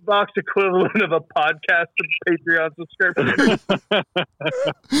loot box equivalent of a podcast Patreon subscription?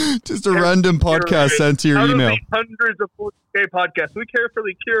 Just a random podcast sent to your Out of email. the hundreds of 40K podcasts, we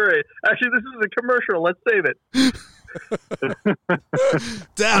carefully curate. Actually, this is a commercial. Let's save it.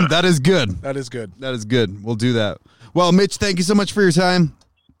 Damn, that is good. That is good. That is good. We'll do that. Well, Mitch, thank you so much for your time.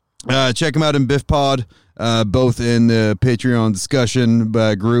 Check them out in Biff Pod, both in the Patreon discussion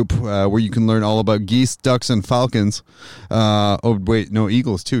group where you can learn all about geese, ducks, and falcons. Oh, wait, no,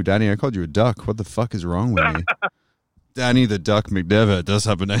 eagles too. Danny, I called you a duck. What the fuck is wrong with me? Danny the Duck McDevitt does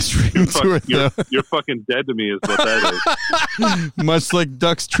have a nice ring to it, though. You're fucking dead to me is what that is. Much like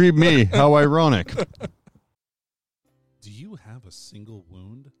ducks treat me. How ironic. Do you have a single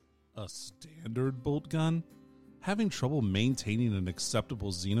wound? A standard bolt gun? Having trouble maintaining an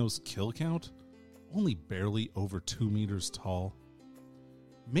acceptable Xenos kill count? Only barely over 2 meters tall?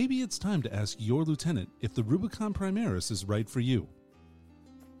 Maybe it's time to ask your lieutenant if the Rubicon Primaris is right for you.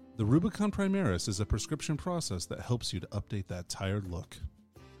 The Rubicon Primaris is a prescription process that helps you to update that tired look.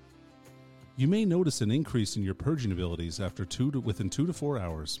 You may notice an increase in your purging abilities after within 2 to 4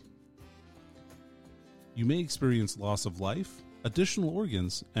 hours. You may experience loss of life, additional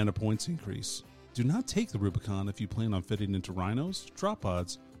organs, and a points increase. Do not take the Rubicon if you plan on fitting into rhinos, drop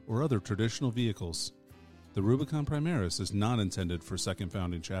pods, or other traditional vehicles. The Rubicon Primaris is not intended for second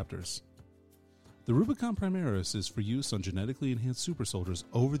founding chapters. The Rubicon Primaris is for use on genetically enhanced super soldiers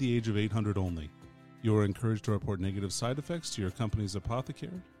over the age of 800 only. You are encouraged to report negative side effects to your company's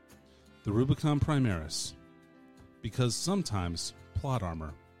apothecary. The Rubicon Primaris. Because sometimes plot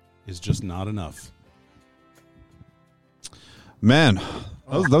armor is just not enough. Man,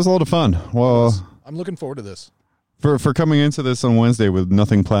 that was a lot of fun. Well, I'm looking forward to this. For coming into this on Wednesday with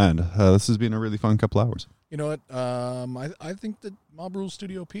nothing planned, this has been a really fun couple hours. You know what? I think that Mob Rules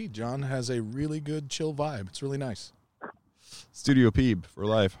Studio P, John, has a really good chill vibe. It's really nice. Studio Peeb for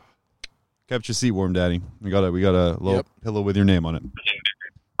life. Kept your seat warm, Daddy. We got a little pillow with your name on it.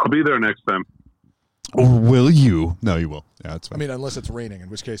 I'll be there next time. Or will you? No, you will. Yeah, that's fine. I mean, unless it's raining, in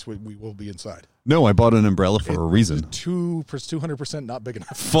which case we will be inside. No, I bought an umbrella for a reason. 200% not big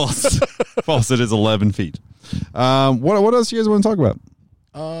enough. False. False. It is 11 feet. What else do you guys want to talk about?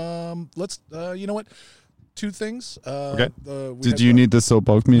 Let's. You know what? 2 things. Okay. Did you need the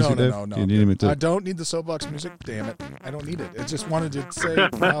soapbox music, Dave? No. Do you need me to? I don't need the soapbox music. Damn it! I don't need it. I just wanted to say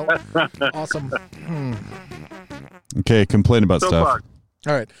how awesome. Okay, complain about stuff.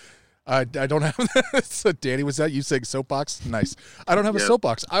 All right. I don't have that. So Danny, was that you saying soapbox? Nice. I don't have a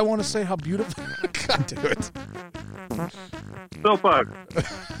soapbox. I want to say how beautiful. God damn it. Soapbox.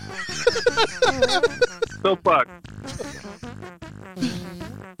 Soapbox.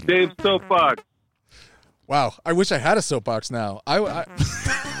 Dave Soapbox. Wow. I wish I had a soapbox now.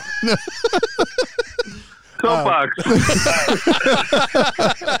 Soapbox.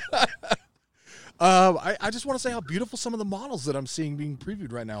 I just want to say how beautiful some of the models that I'm seeing being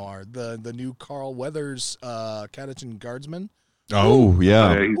previewed right now are. The new Carl Weathers Catechin Guardsman. Oh,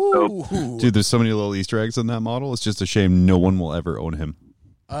 yeah. Ooh. Dude, there's so many little Easter eggs in that model. It's just a shame no one will ever own him.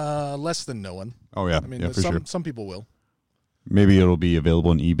 Less than no one. Oh, yeah. I mean, for sure. some people will. Maybe it'll be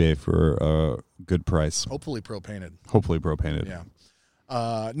available on eBay for a good price. Hopefully pro-painted. Yeah.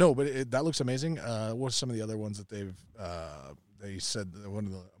 No, but that looks amazing. What are some of the other ones that they said one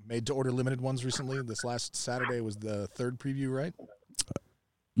of the made-to-order limited ones recently? This last Saturday was the third preview, right?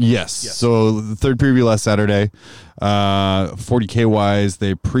 Yes. So the third preview last Saturday, 40K wise,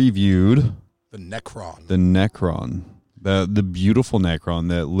 they previewed the Necron. The beautiful Necron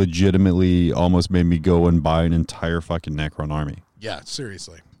that legitimately almost made me go and buy an entire fucking Necron army. Yeah,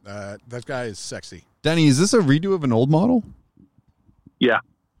 seriously. That guy is sexy. Danny, is this a redo of an old model? Yeah.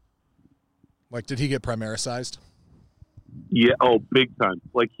 Like, did he get Primaris-sized? Yeah. Oh, big time.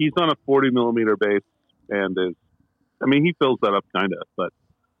 Like, he's on a 40 millimeter base and he fills that up kind of, but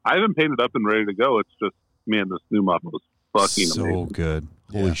I haven't painted up and ready to go. It's just, man, this new model is fucking amazing. So good.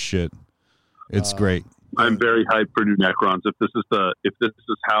 Holy shit. It's great. I'm very hyped for new Necrons. If this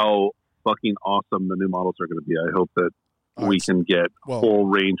is how fucking awesome the new models are going to be, I hope that we can get a whole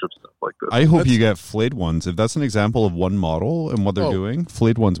range of stuff like this. I hope you get flayed ones. If that's an example of one model and what they're doing,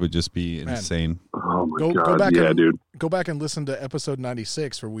 flayed ones would just be insane. Oh my god! Dude. Go back and listen to episode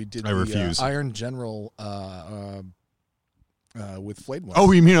 96 where we did the Iron General with flayed ones.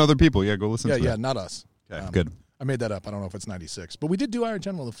 Oh, you mean other people? Yeah, go listen to that. Yeah, not us. Okay, good. I made that up. I don't know if it's 96. But we did do Iron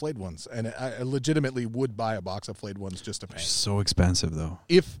General, the flayed ones. And I legitimately would buy a box of flayed ones just to paint. So expensive, though.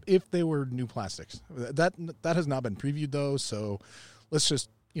 If they were new plastics. That has not been previewed, though. So let's just,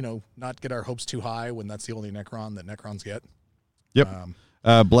 not get our hopes too high when that's the only Necron that Necrons get. Yep.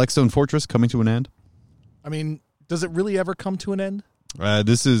 Blackstone Fortress coming to an end. I mean, does it really ever come to an end?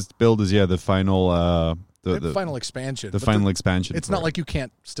 This is billed as, the final... the final expansion. The final expansion. It's not like you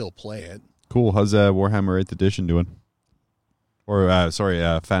can't still play it. Cool. How's Warhammer 8th edition doing? Or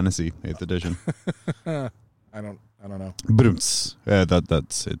Fantasy 8th edition. I don't know. But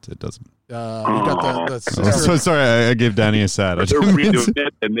that's it. It doesn't. You got the sister. Sorry, I gave Danny a sad. They're redoing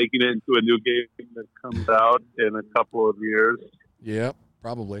it and making it into a new game that comes out in a couple of years. Yeah,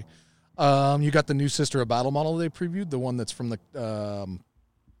 probably. You got the new Sister of Battle model they previewed, the one that's from the.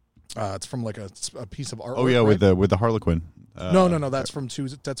 It's from like a piece of artwork. Oh yeah, right? with the Harlequin. No. That's from two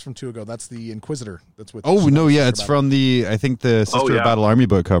ago. That's the Inquisitor. That's with. Oh no, yeah, it's from the the Sister of Battle Army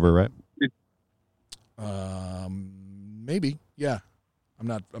book cover, right? Maybe. Yeah. I'm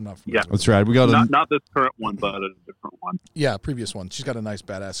not. Yeah, that's right. We got not this current one, but a different one. Yeah, previous one. She's got a nice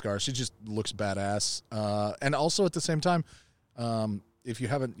badass scar. She just looks badass. And also at the same time, if you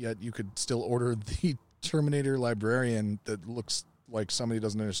haven't yet, you could still order the Terminator Librarian that looks like somebody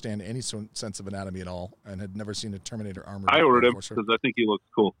doesn't understand any sense of anatomy at all and had never seen a Terminator armor. I ordered him because I think he looks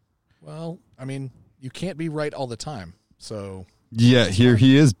cool. Well, I mean, you can't be right all the time, so yeah. Here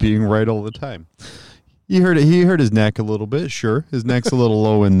he is being right all the time. He hurt his neck a little bit. Sure, his neck's a little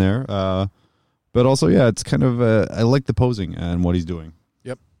low in there, but also it's kind of. I like the posing and what he's doing.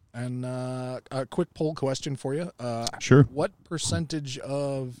 Yep. And a quick poll question for you. Sure. What percentage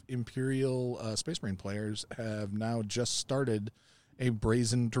of Imperial Space Marine players have now just started a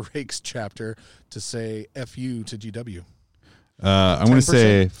Brazen Drakes chapter to say "F-U" to GW? I'm going to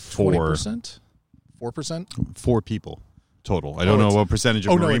say 4. 20%? 4%? 4 people total. I don't know what percentage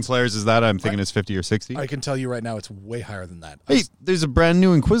of Marine players is that. I'm thinking it's 50 or 60. I can tell you right now it's way higher than that. Hey, there's a brand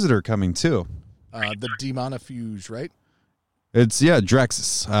new Inquisitor coming too. The Demonifuge, right? It's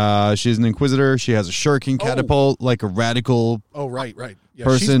Drexis. She's an Inquisitor. She has a shuriken catapult, like a radical. Oh, right. Yeah,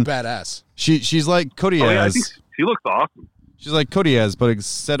 person. She's badass. She's like Kodiaz. Oh, yeah, I think she looks awesome. She's like Kodiaz, but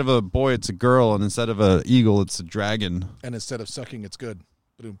instead of a boy, it's a girl, and instead of an eagle, it's a dragon. And instead of sucking, it's good.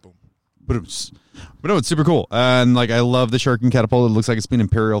 Boom, boom. But no, it's super cool. And I love the shuriken catapult. It looks like it's been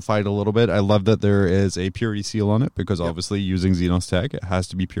Imperial fight a little bit. I love that there is a purity seal on it because obviously using Xenos tech, it has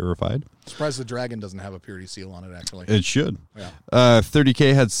to be purified. Surprised the dragon doesn't have a purity seal on it, actually. It should. Yeah.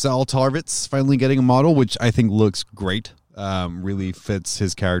 30K had Sal Tarvitz finally getting a model, which I think looks great. Really fits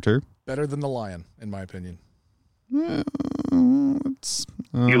his character. Better than the lion, in my opinion. He looks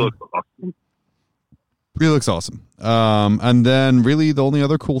awesome. He looks awesome. And then really the only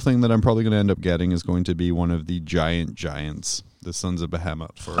other cool thing that I'm probably going to end up getting is going to be one of the giants, the Sons of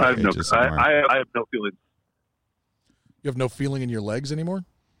Behemoth. For I have no feelings. You have no feeling in your legs anymore?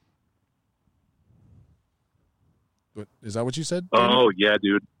 What, is that what you said? Oh, yeah,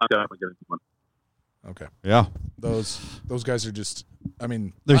 dude. I'm definitely getting one. Okay. Yeah. Those guys are just, I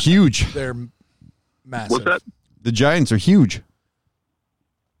mean. They're huge. They're massive. What's that? The giants are huge.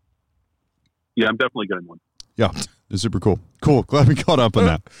 Yeah, I'm definitely getting one. Yeah, they're super cool. Cool. Glad we caught up on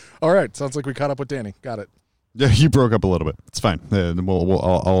that. All right. Sounds like we caught up with Danny. Got it. Yeah, you broke up a little bit. It's fine.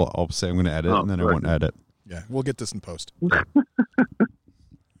 I'll say I'm going to edit, and then I won't edit. Yeah, we'll get this in post.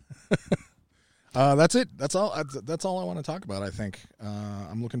 That's it. That's all I want to talk about, I think.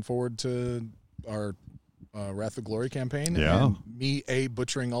 I'm looking forward to our Wrath of Glory campaign. Yeah. And me, A,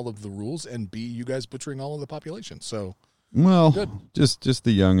 butchering all of the rules, and B, you guys butchering all of the population. So, well, good. Just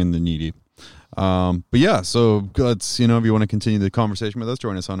the young and the needy. But yeah, so let's, if you want to continue the conversation with us,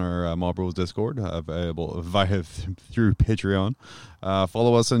 join us on our Mob Rules Discord, available through Patreon.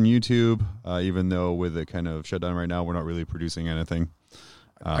 Follow us on YouTube, even though with it kind of shut down right now, we're not really producing anything.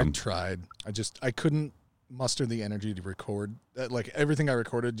 I tried. I couldn't muster the energy to record. Like everything I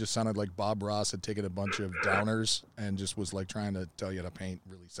recorded just sounded like Bob Ross had taken a bunch of downers and just was like trying to tell you to paint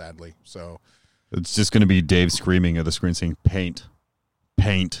really sadly. So it's just going to be Dave screaming at the screen saying paint,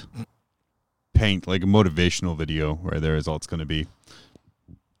 paint, paint, like a motivational video right there is all it's going to be.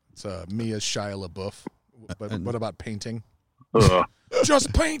 It's me as Shia LaBeouf. But what about painting?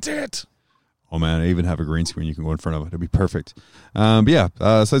 Just paint it. Oh man, I even have a green screen you can go in front of it. It'll be perfect. But yeah,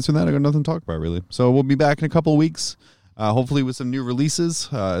 aside from that, I got nothing to talk about really. So we'll be back in a couple of weeks, hopefully with some new releases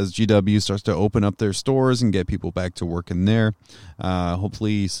as GW starts to open up their stores and get people back to work in there.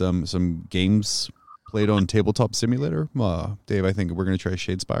 Hopefully some games played on Tabletop Simulator. Dave, I think we're going to try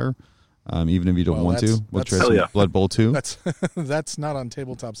Shadespire. Even if you don't want to, we'll try some Blood Bowl 2. That's not on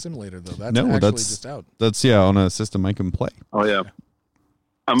Tabletop Simulator though. That's just out. That's on a system I can play. Oh yeah.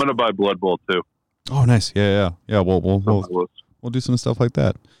 I'm gonna buy Blood Bowl too. Oh, nice. Yeah. We'll do some stuff like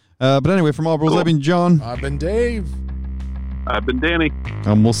that. But anyway, from Mob Rules, I've been John. I've been Dave. I've been Danny.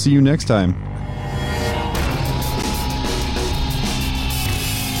 We'll see you next time.